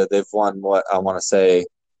 very good. They've won what I want to say.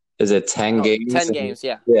 Is it 10 games? 10 games,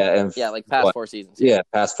 yeah. Yeah, like past 4 seasons. Yeah,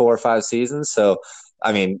 past 4 or 5 seasons. So.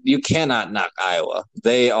 I mean, you cannot knock Iowa.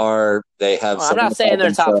 They have. I'm not saying they're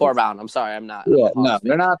top 4 bound. I'm sorry, I'm not. Yeah, no,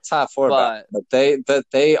 they're not top 4 bound. But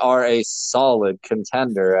they are a solid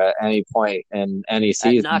contender at any point in any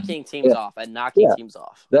season. At knocking teams off. Teams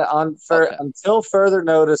off. Until further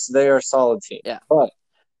notice, they are a solid team. Yeah, but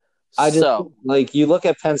you look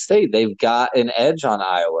at Penn State, they've got an edge on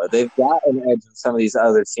Iowa. They've got an edge on some of these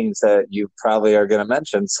other teams that you probably are going to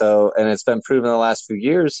mention. So, and it's been proven the last few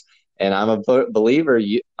years. And I'm a believer,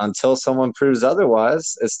 until someone proves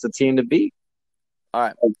otherwise, it's the team to beat. All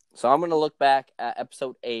right. So I'm going to look back at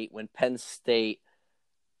episode 8 when Penn State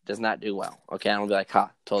does not do well. Okay, I'm going to be like,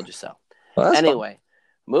 told you so. Well, anyway,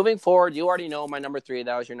 moving forward, you already know my number 3.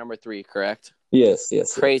 That was your number 3, correct? Yes.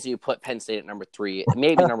 Crazy you put Penn State at number 3.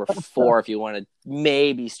 Maybe number 4 if you want to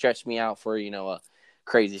maybe stretch me out for, a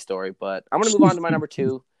crazy story. But I'm going to move on to my number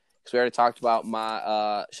 2 because we already talked about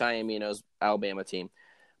my Cheyenne Mino's Alabama team.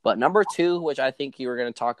 But number 2, which I think you were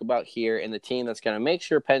going to talk about here, and the team that's going to make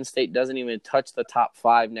sure Penn State doesn't even touch the top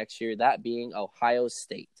 5 next year, that being Ohio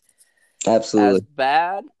State. Absolutely. As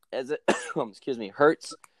bad as it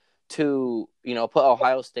hurts to, put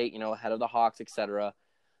Ohio State, ahead of the Hawks, etc.,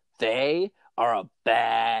 they are a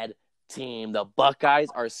bad team. The Buckeyes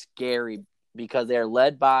are scary because they're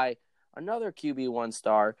led by another QB1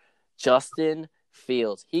 star, Justin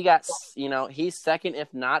Fields. He got, he's second,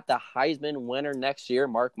 if not the Heisman winner next year.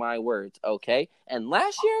 Mark my words, okay? And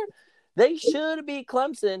last year, they should beat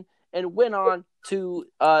Clemson and went on to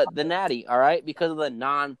the Natty, all right, because of the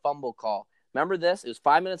non-fumble call. Remember this? It was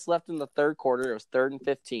 5 minutes left in the third quarter. It was 3rd and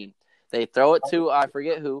 15. They throw it to, I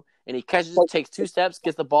forget who, and he catches it, takes 2 steps,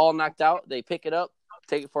 gets the ball knocked out. They pick it up,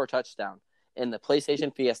 take it for a touchdown in the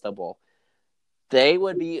PlayStation Fiesta Bowl. They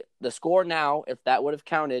would be the score now, if that would have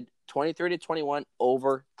counted, 23-21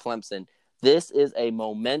 over Clemson. This is a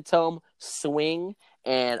momentum swing,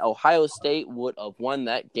 and Ohio State would have won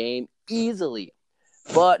that game easily.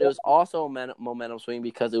 But it was also a momentum swing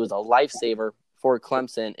because it was a lifesaver for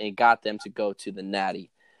Clemson and got them to go to the Natty.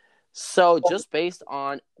 So just based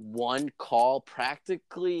on one call,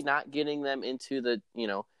 practically not getting them into the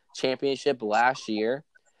championship last year,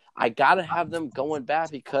 I got to have them going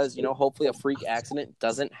back because, hopefully a freak accident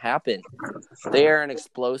doesn't happen. They are an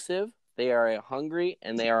explosive, they are a hungry,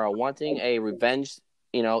 and they are wanting a revenge,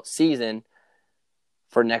 season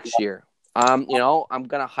for next year. I'm going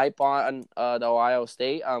to hype on the Ohio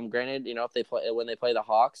State. Granted, if when they play the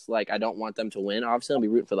Hawks, I don't want them to win. Obviously, I'll be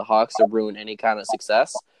rooting for the Hawks to ruin any kind of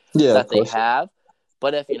success that they have.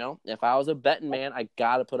 But if I was a betting man, I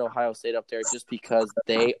got to put Ohio State up there just because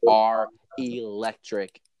they are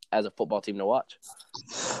electric as a football team to watch.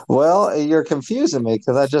 Well, you're confusing me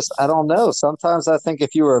because I don't know. Sometimes I think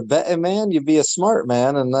if you were a betting man, you'd be a smart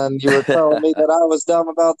man, and then you were telling me that I was dumb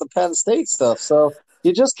about the Penn State stuff. So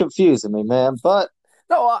you're just confusing me, man. But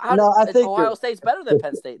I think Ohio State's better than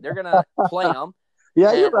Penn State. They're gonna play them.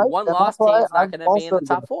 Yeah, you're right. One loss team's not going to be in the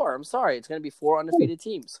top 4. I'm sorry. It's going to be 4 undefeated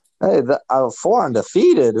teams. Hey, 4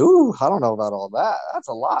 undefeated? Ooh, I don't know about all that. That's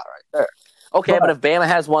a lot right there. Okay, but if Bama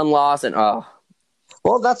has 1 loss and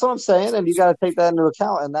well, that's what I'm saying, and you got to take that into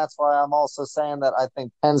account, and that's why I'm also saying that I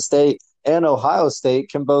think Penn State and Ohio State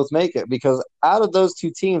can both make it because out of those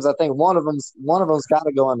 2 teams, I think one of them's got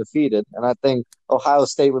to go undefeated, and I think Ohio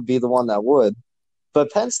State would be the one that would. But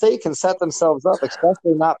Penn State can set themselves up,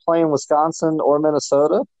 especially not playing Wisconsin or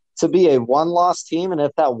Minnesota, to be a 1-loss team. And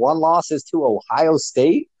if that 1 loss is to Ohio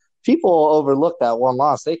State, people will overlook that 1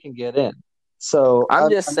 loss. They can get in. So I'm I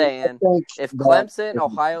just mean, I saying, think if that Clemson,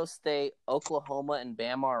 Ohio State, Oklahoma, and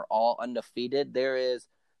Bama are all undefeated, there's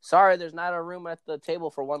not a room at the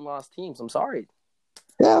table for one-loss teams. I'm sorry.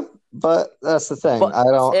 yeah, but that's the thing. But I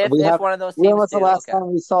don't. We if have. one of those When teams was the do, last okay.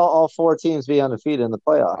 time we saw all four teams be undefeated in the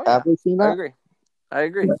playoff? Oh Have yeah, we seen I that? agree. I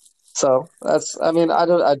agree. Yeah. So that's. I mean, I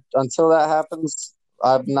don't. Until that happens,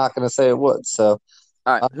 I'm not going to say it would. So,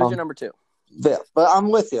 All right, who's your um, number two? yeah, but I'm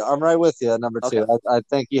with you. I'm right with you at number Okay. two. I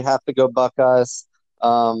think you have to go Buckeyes.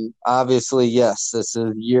 Obviously, yes, this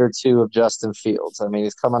is year two of Justin Fields. I mean,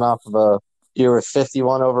 he's coming off of a year with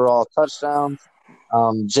 51 overall touchdowns.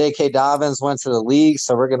 J.K. Dobbins went to the league,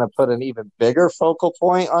 so we're going to put an even bigger focal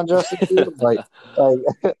point on Justin Fields. Like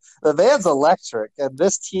the man's electric, and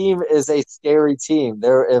this team is a scary team.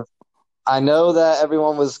 If I know that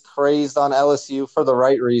everyone was crazed on LSU for the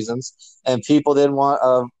right reasons, and people didn't want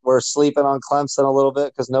were sleeping on Clemson a little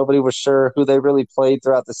bit because nobody was sure who they really played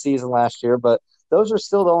throughout the season last year. But those are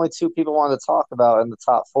still the only two people wanted to talk about in the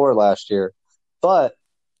top four last year. But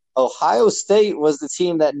Ohio State was the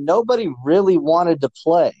team that nobody really wanted to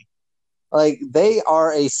play. Like, they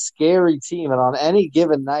are a scary team, and on any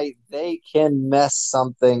given night, they can mess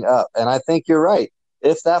something up. And I think you're right.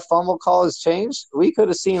 If that fumble call has changed, we could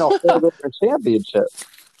have seen a whole different championship.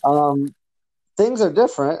 Um, Things are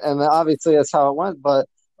different, and obviously that's how it went. But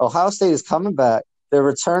Ohio State is coming back. They're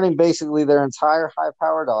returning basically their entire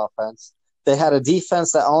high-powered offense. They had a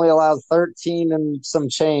defense that only allowed 13 and some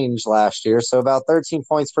change last year, so about 13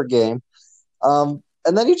 points per game.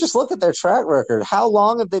 And then you just look at their track record. How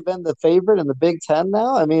long have they been the favorite in the Big Ten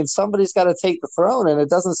now? I mean, somebody's got to take the throne, and it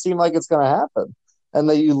doesn't seem like it's going to happen. And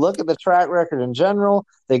then you look at the track record in general.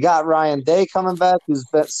 They got Ryan Day coming back, who's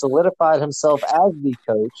been solidified himself as the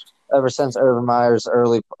coach ever since Urban Meyer's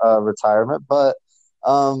early retirement. But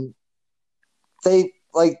um, they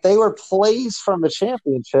were plays from the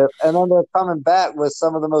championship, and then they're coming back with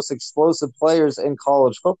some of the most explosive players in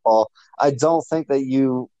college football. I don't think that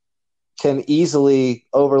you can easily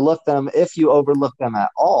overlook them if you overlook them at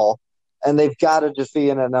all. And they've got to just be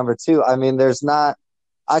in at number two. I mean, there's not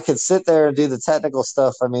 – I could sit there and do the technical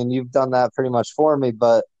stuff. I mean, you've done that pretty much for me,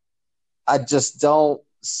 but I just don't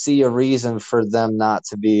see a reason for them not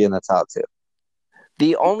to be in the top two.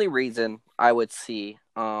 The only reason I would see,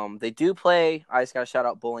 they do play. I just got to shout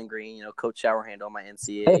out Bowling Green, Coach Shower Handle, my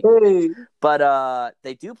NCAA. Hey. But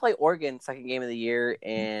they do play Oregon second game of the year,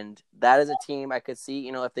 and that is a team I could see.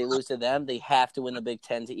 If they lose to them, they have to win the Big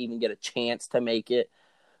Ten to even get a chance to make it.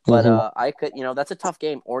 But I could, that's a tough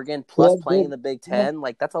game. Oregon plus playing in the Big Ten,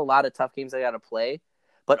 like that's a lot of tough games they got to play.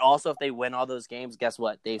 But also, if they win all those games, guess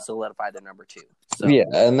what? They solidify their number two. So Yeah,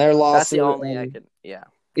 and their that's the losses. only I could. Yeah.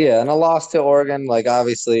 Yeah, and a loss to Oregon, like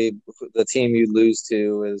obviously the team you lose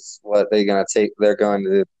to is what they're going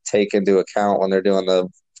to take into account when they're doing the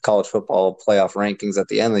college football playoff rankings at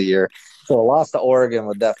the end of the year. So a loss to Oregon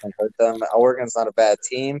would definitely hurt them. Oregon's not a bad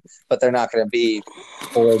team, but they're not going to be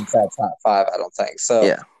towards that top five, I don't think. So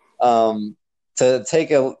Yeah. To take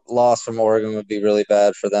a loss from Oregon would be really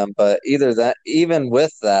bad for them. But even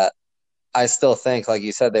with that, I still think, like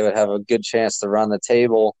you said, they would have a good chance to run the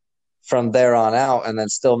table from there on out and then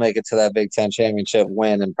still make it to that Big Ten championship,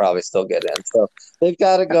 win, and probably still get in. So they've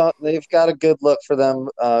got to go. They've got a good look for them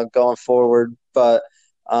going forward. But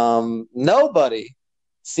nobody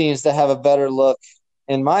seems to have a better look,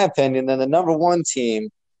 in my opinion, than the number one team,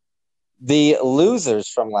 the losers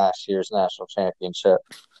from last year's national championship,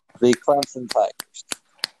 the Clemson Tigers.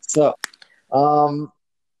 So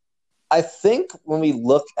I think when we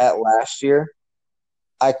look at last year,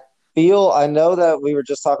 I know that we were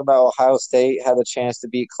just talking about Ohio State had a chance to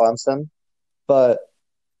beat Clemson, but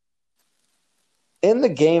in the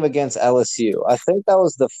game against LSU, I think that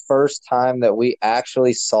was the first time that we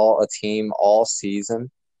actually saw a team all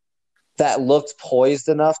season that looked poised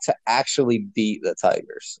enough to actually beat the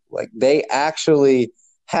Tigers. Like, they actually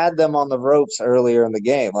had them on the ropes earlier in the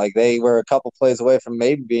game. Like, they were a couple plays away from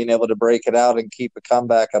maybe being able to break it out and keep a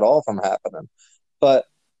comeback at all from happening. But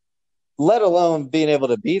let alone being able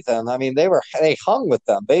to beat them. I mean, they hung with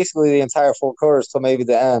them basically the entire four quarters till maybe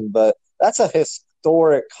the end. But that's a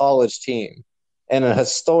historic college team and a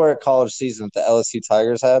historic college season that the LSU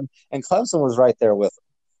Tigers had, and Clemson was right there with them.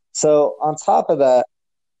 So on top of that,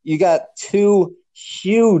 you got two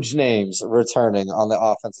huge names returning on the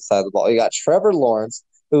offensive side of the ball. You got Trevor Lawrence,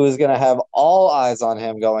 who is going to have all eyes on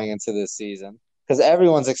him going into this season because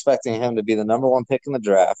everyone's expecting him to be the number one pick in the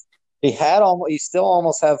draft. He still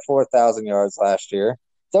almost had 4,000 yards last year,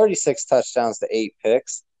 36 touchdowns to 8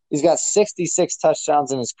 picks. He's got 66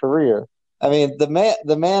 touchdowns in his career. I mean, the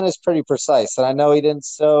man is pretty precise, and I know he didn't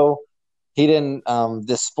show He didn't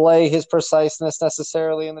display his preciseness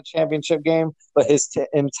necessarily in the championship game, but his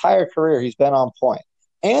entire career he's been on point,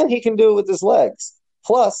 and he can do it with his legs.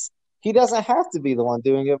 Plus, he doesn't have to be the one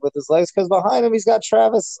doing it with his legs because behind him he's got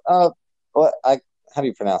Travis. How do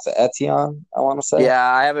you pronounce it? Etienne, I want to say. Yeah,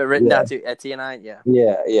 I have it written Yeah. down too. Etienne, yeah.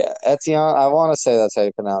 Yeah. Etienne, I want to say that's how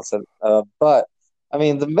you pronounce it. But I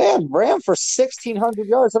mean, the man ran for 1,600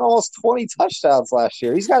 yards and almost 20 touchdowns last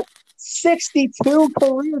year. He's got 62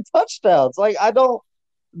 career touchdowns.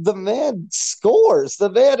 The man scores. The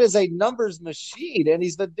man is a numbers machine, and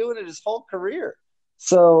he's been doing it his whole career.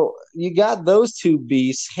 So you got those two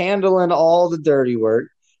beasts handling all the dirty work.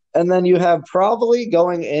 And then you have probably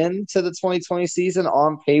going into the 2020 season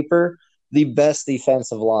on paper the best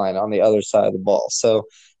defensive line on the other side of the ball. So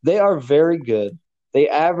they are very good. They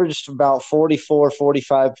averaged about 44,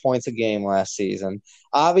 45 points a game last season.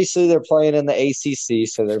 Obviously, they're playing in the ACC,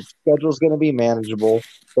 so their schedule's going to be manageable.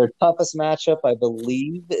 Their toughest matchup, I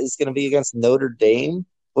believe, is going to be against Notre Dame,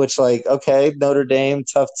 which, okay, Notre Dame,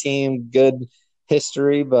 tough team, good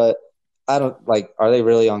history, but I don't are they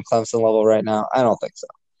really on Clemson level right now? I don't think so.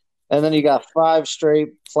 And then you got 5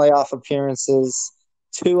 straight playoff appearances,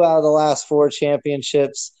 2 out of the last 4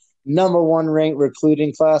 championships, number 1 ranked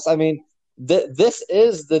recruiting class. I mean, this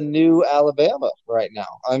is the new Alabama right now.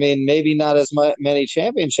 I mean, maybe not as many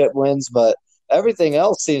championship wins, but everything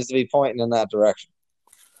else seems to be pointing in that direction.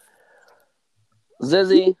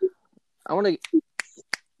 Zizzy, I want to.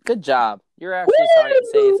 Good job. You're actually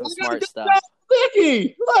saying some smart stuff.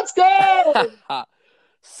 Vicky, let's go.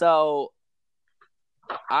 So,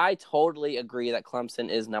 I totally agree that Clemson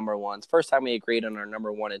is number 1. It's the first time we agreed on our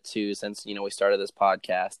number 1 and 2 since we started this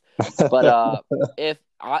podcast. But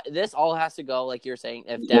this all has to go, like you're saying,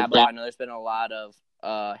 if Dabo, I know there's been a lot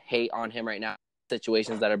of hate on him right now,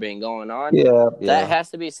 situations that are being going on. Yeah. That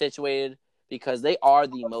has to be situated because they are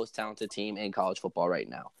the most talented team in college football right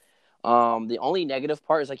now. The only negative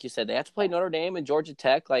part is, like you said, they have to play Notre Dame and Georgia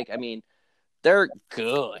Tech. They're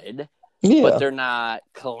good. Yeah. But they're not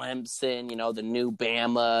Clemson, the new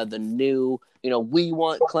Bama, the new, we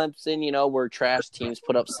want Clemson, where trash teams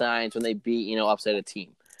put up signs when they beat, upset a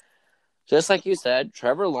team. Just like you said,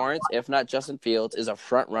 Trevor Lawrence, if not Justin Fields, is a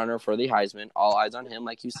front runner for the Heisman. All eyes on him,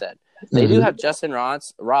 like you said. They do have Justin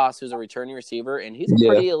Ross, who's a returning receiver, and he's a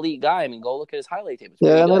pretty elite guy. I mean, go look at his highlight tape.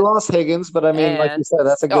 Yeah, and they lost Higgins, but I mean, like you said,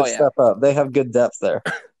 that's a good step up. They have good depth there.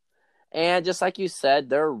 And just like you said,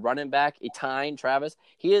 their running back, Etienne Travis,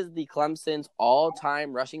 he is the Clemson's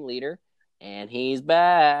all-time rushing leader, and he's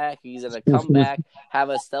back. He's going to come back, have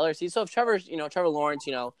a stellar season. So if Trevor Lawrence,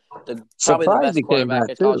 probably the best quarterback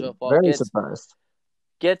in college football,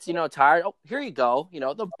 gets tired. Oh, here you go.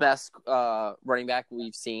 The best running back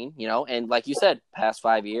we've seen. And like you said, past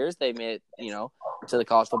 5 years they made it, to the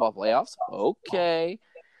college football playoffs. Okay,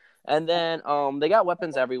 and then they got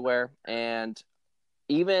weapons everywhere and.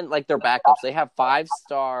 Even their backups, they have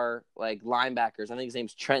 5-star linebackers. I think his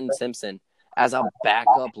name's Trenton Simpson as a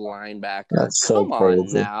backup linebacker. That's so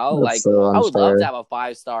crazy. On now, so I would love to have a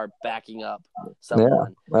 5-star backing up someone. Yeah,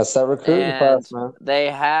 that's that recruiting class, man. They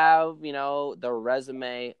have the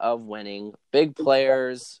resume of winning, big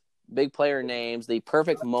players, big player names, the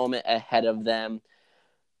perfect moment ahead of them.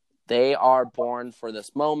 They are born for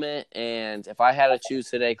this moment, and if I had to choose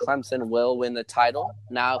today, Clemson will win the title.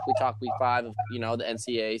 Now, if we talk week 5 of, the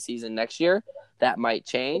NCAA season next year, that might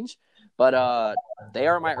change. But they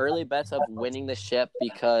are my early bets of winning the ship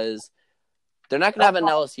because they're not going to have an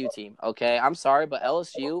LSU team, okay? I'm sorry, but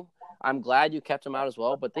LSU, I'm glad you kept them out as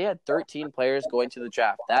well, but they had 13 players going to the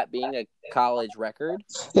draft, that being a college record.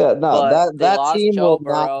 Yeah, no, but that lost team Joe will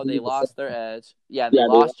Burrow, they not lost their edge. Yeah, they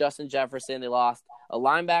lost Justin Jefferson, they lost a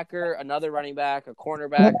linebacker, another running back, a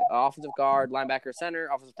cornerback, offensive guard, linebacker, center,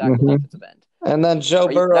 offensive tackle, defensive end. And then Joe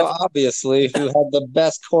Burrow, obviously, who had the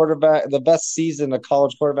best quarterback, the best season a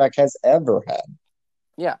college quarterback has ever had.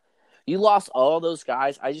 Yeah. You lost all those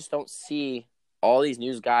guys. I just don't see all these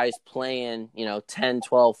new guys playing, 10,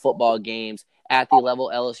 12 football games at the level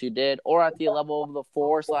LSU did or at the level of the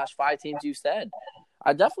 4/5 teams you said.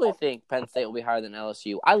 I definitely think Penn State will be higher than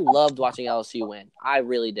LSU. I loved watching LSU win. I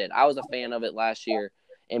really did. I was a fan of it last year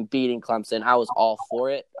and beating Clemson. I was all for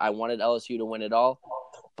it. I wanted LSU to win it all.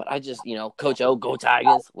 But I just, Coach O, go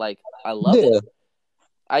Tigers. I loved it.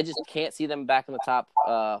 I just can't see them back in the top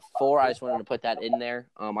 4. I just wanted to put that in there.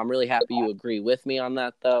 I'm really happy you agree with me on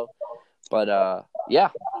that, though. But, yeah,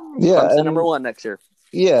 Clemson number 1 next year.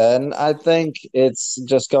 Yeah, and I think it's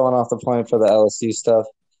just going off the point for the LSU stuff.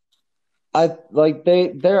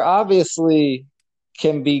 They're obviously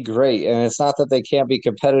can be great, and it's not that they can't be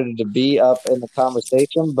competitive to be up in the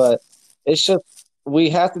conversation, but it's just we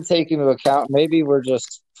have to take into account maybe we're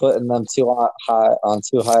just putting them too high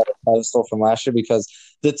a pedestal from last year because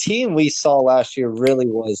the team we saw last year really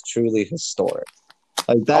was truly historic.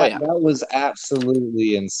 Like that was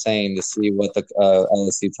absolutely insane to see what the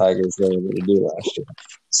LSU Tigers were able to do last year.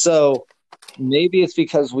 So maybe it's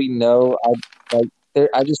because we know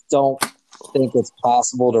I just don't think it's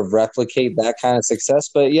possible to replicate that kind of success.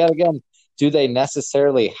 But yet again, do they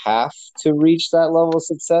necessarily have to reach that level of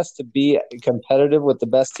success to be competitive with the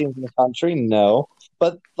best teams in the country? No.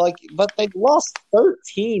 But they lost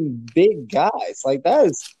 13 big guys. Like that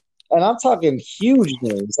is, and I'm talking huge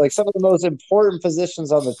names, like some of the most important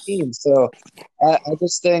positions on the team. So I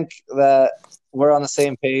just think that we're on the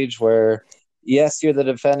same page where, yes, you're the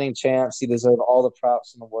defending champs. You deserve all the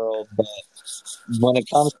props in the world. But when it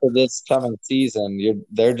comes to this coming season,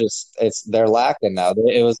 they're lacking now.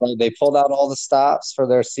 It was like they pulled out all the stops for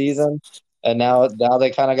their season, and now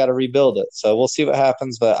they kind of got to rebuild it. So we'll see what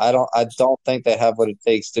happens. But I don't think they have what it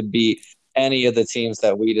takes to beat any of the teams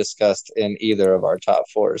that we discussed in either of our top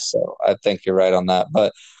fours. So I think you're right on that.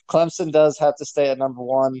 But Clemson does have to stay at number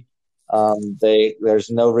one. There's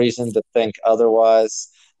no reason to think otherwise.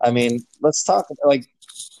 I mean, let's talk like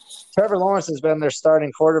Trevor Lawrence has been their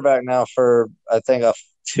starting quarterback now for I think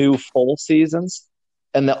 2 full seasons,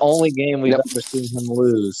 and the only game we've ever seen him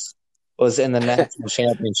lose was in the national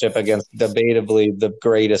championship against debatably the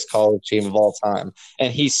greatest college team of all time,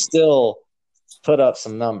 and he still put up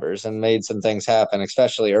some numbers and made some things happen,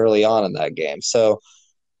 especially early on in that game. So,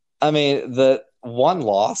 I mean, the one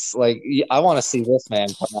loss, like I want to see this man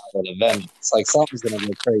come out with a vengeance. Like something's going to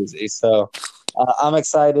go crazy. So I'm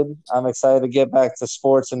excited. I'm excited to get back to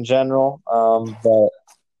sports in general. But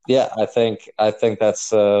yeah, I think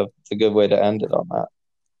that's a good way to end it on that.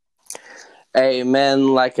 Hey, man,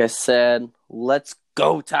 like I said, let's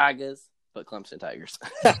go Tigers, but Clemson Tigers.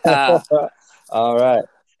 All right.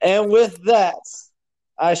 And with that,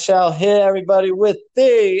 I shall hit everybody with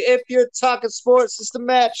if you're talking sports, it's the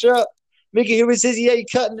matchup. Mickey Huey Zizzy, yeah, you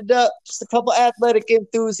cutting it up. Just a couple athletic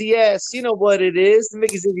enthusiasts. You know what it is, the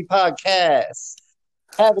Mickey Zizzy Podcast.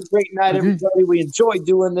 Have a great night, everybody. We enjoy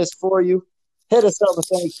doing this for you. Hit us up with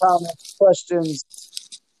any comments, questions,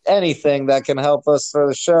 anything that can help us for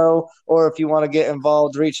the show. Or if you want to get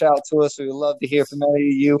involved, reach out to us. We would love to hear from any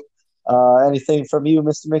of you. Anything from you,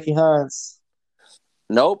 Mr. Mickey Hines?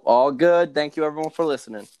 Nope, all good. Thank you, everyone, for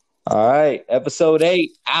listening. All right, episode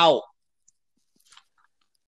 8 out.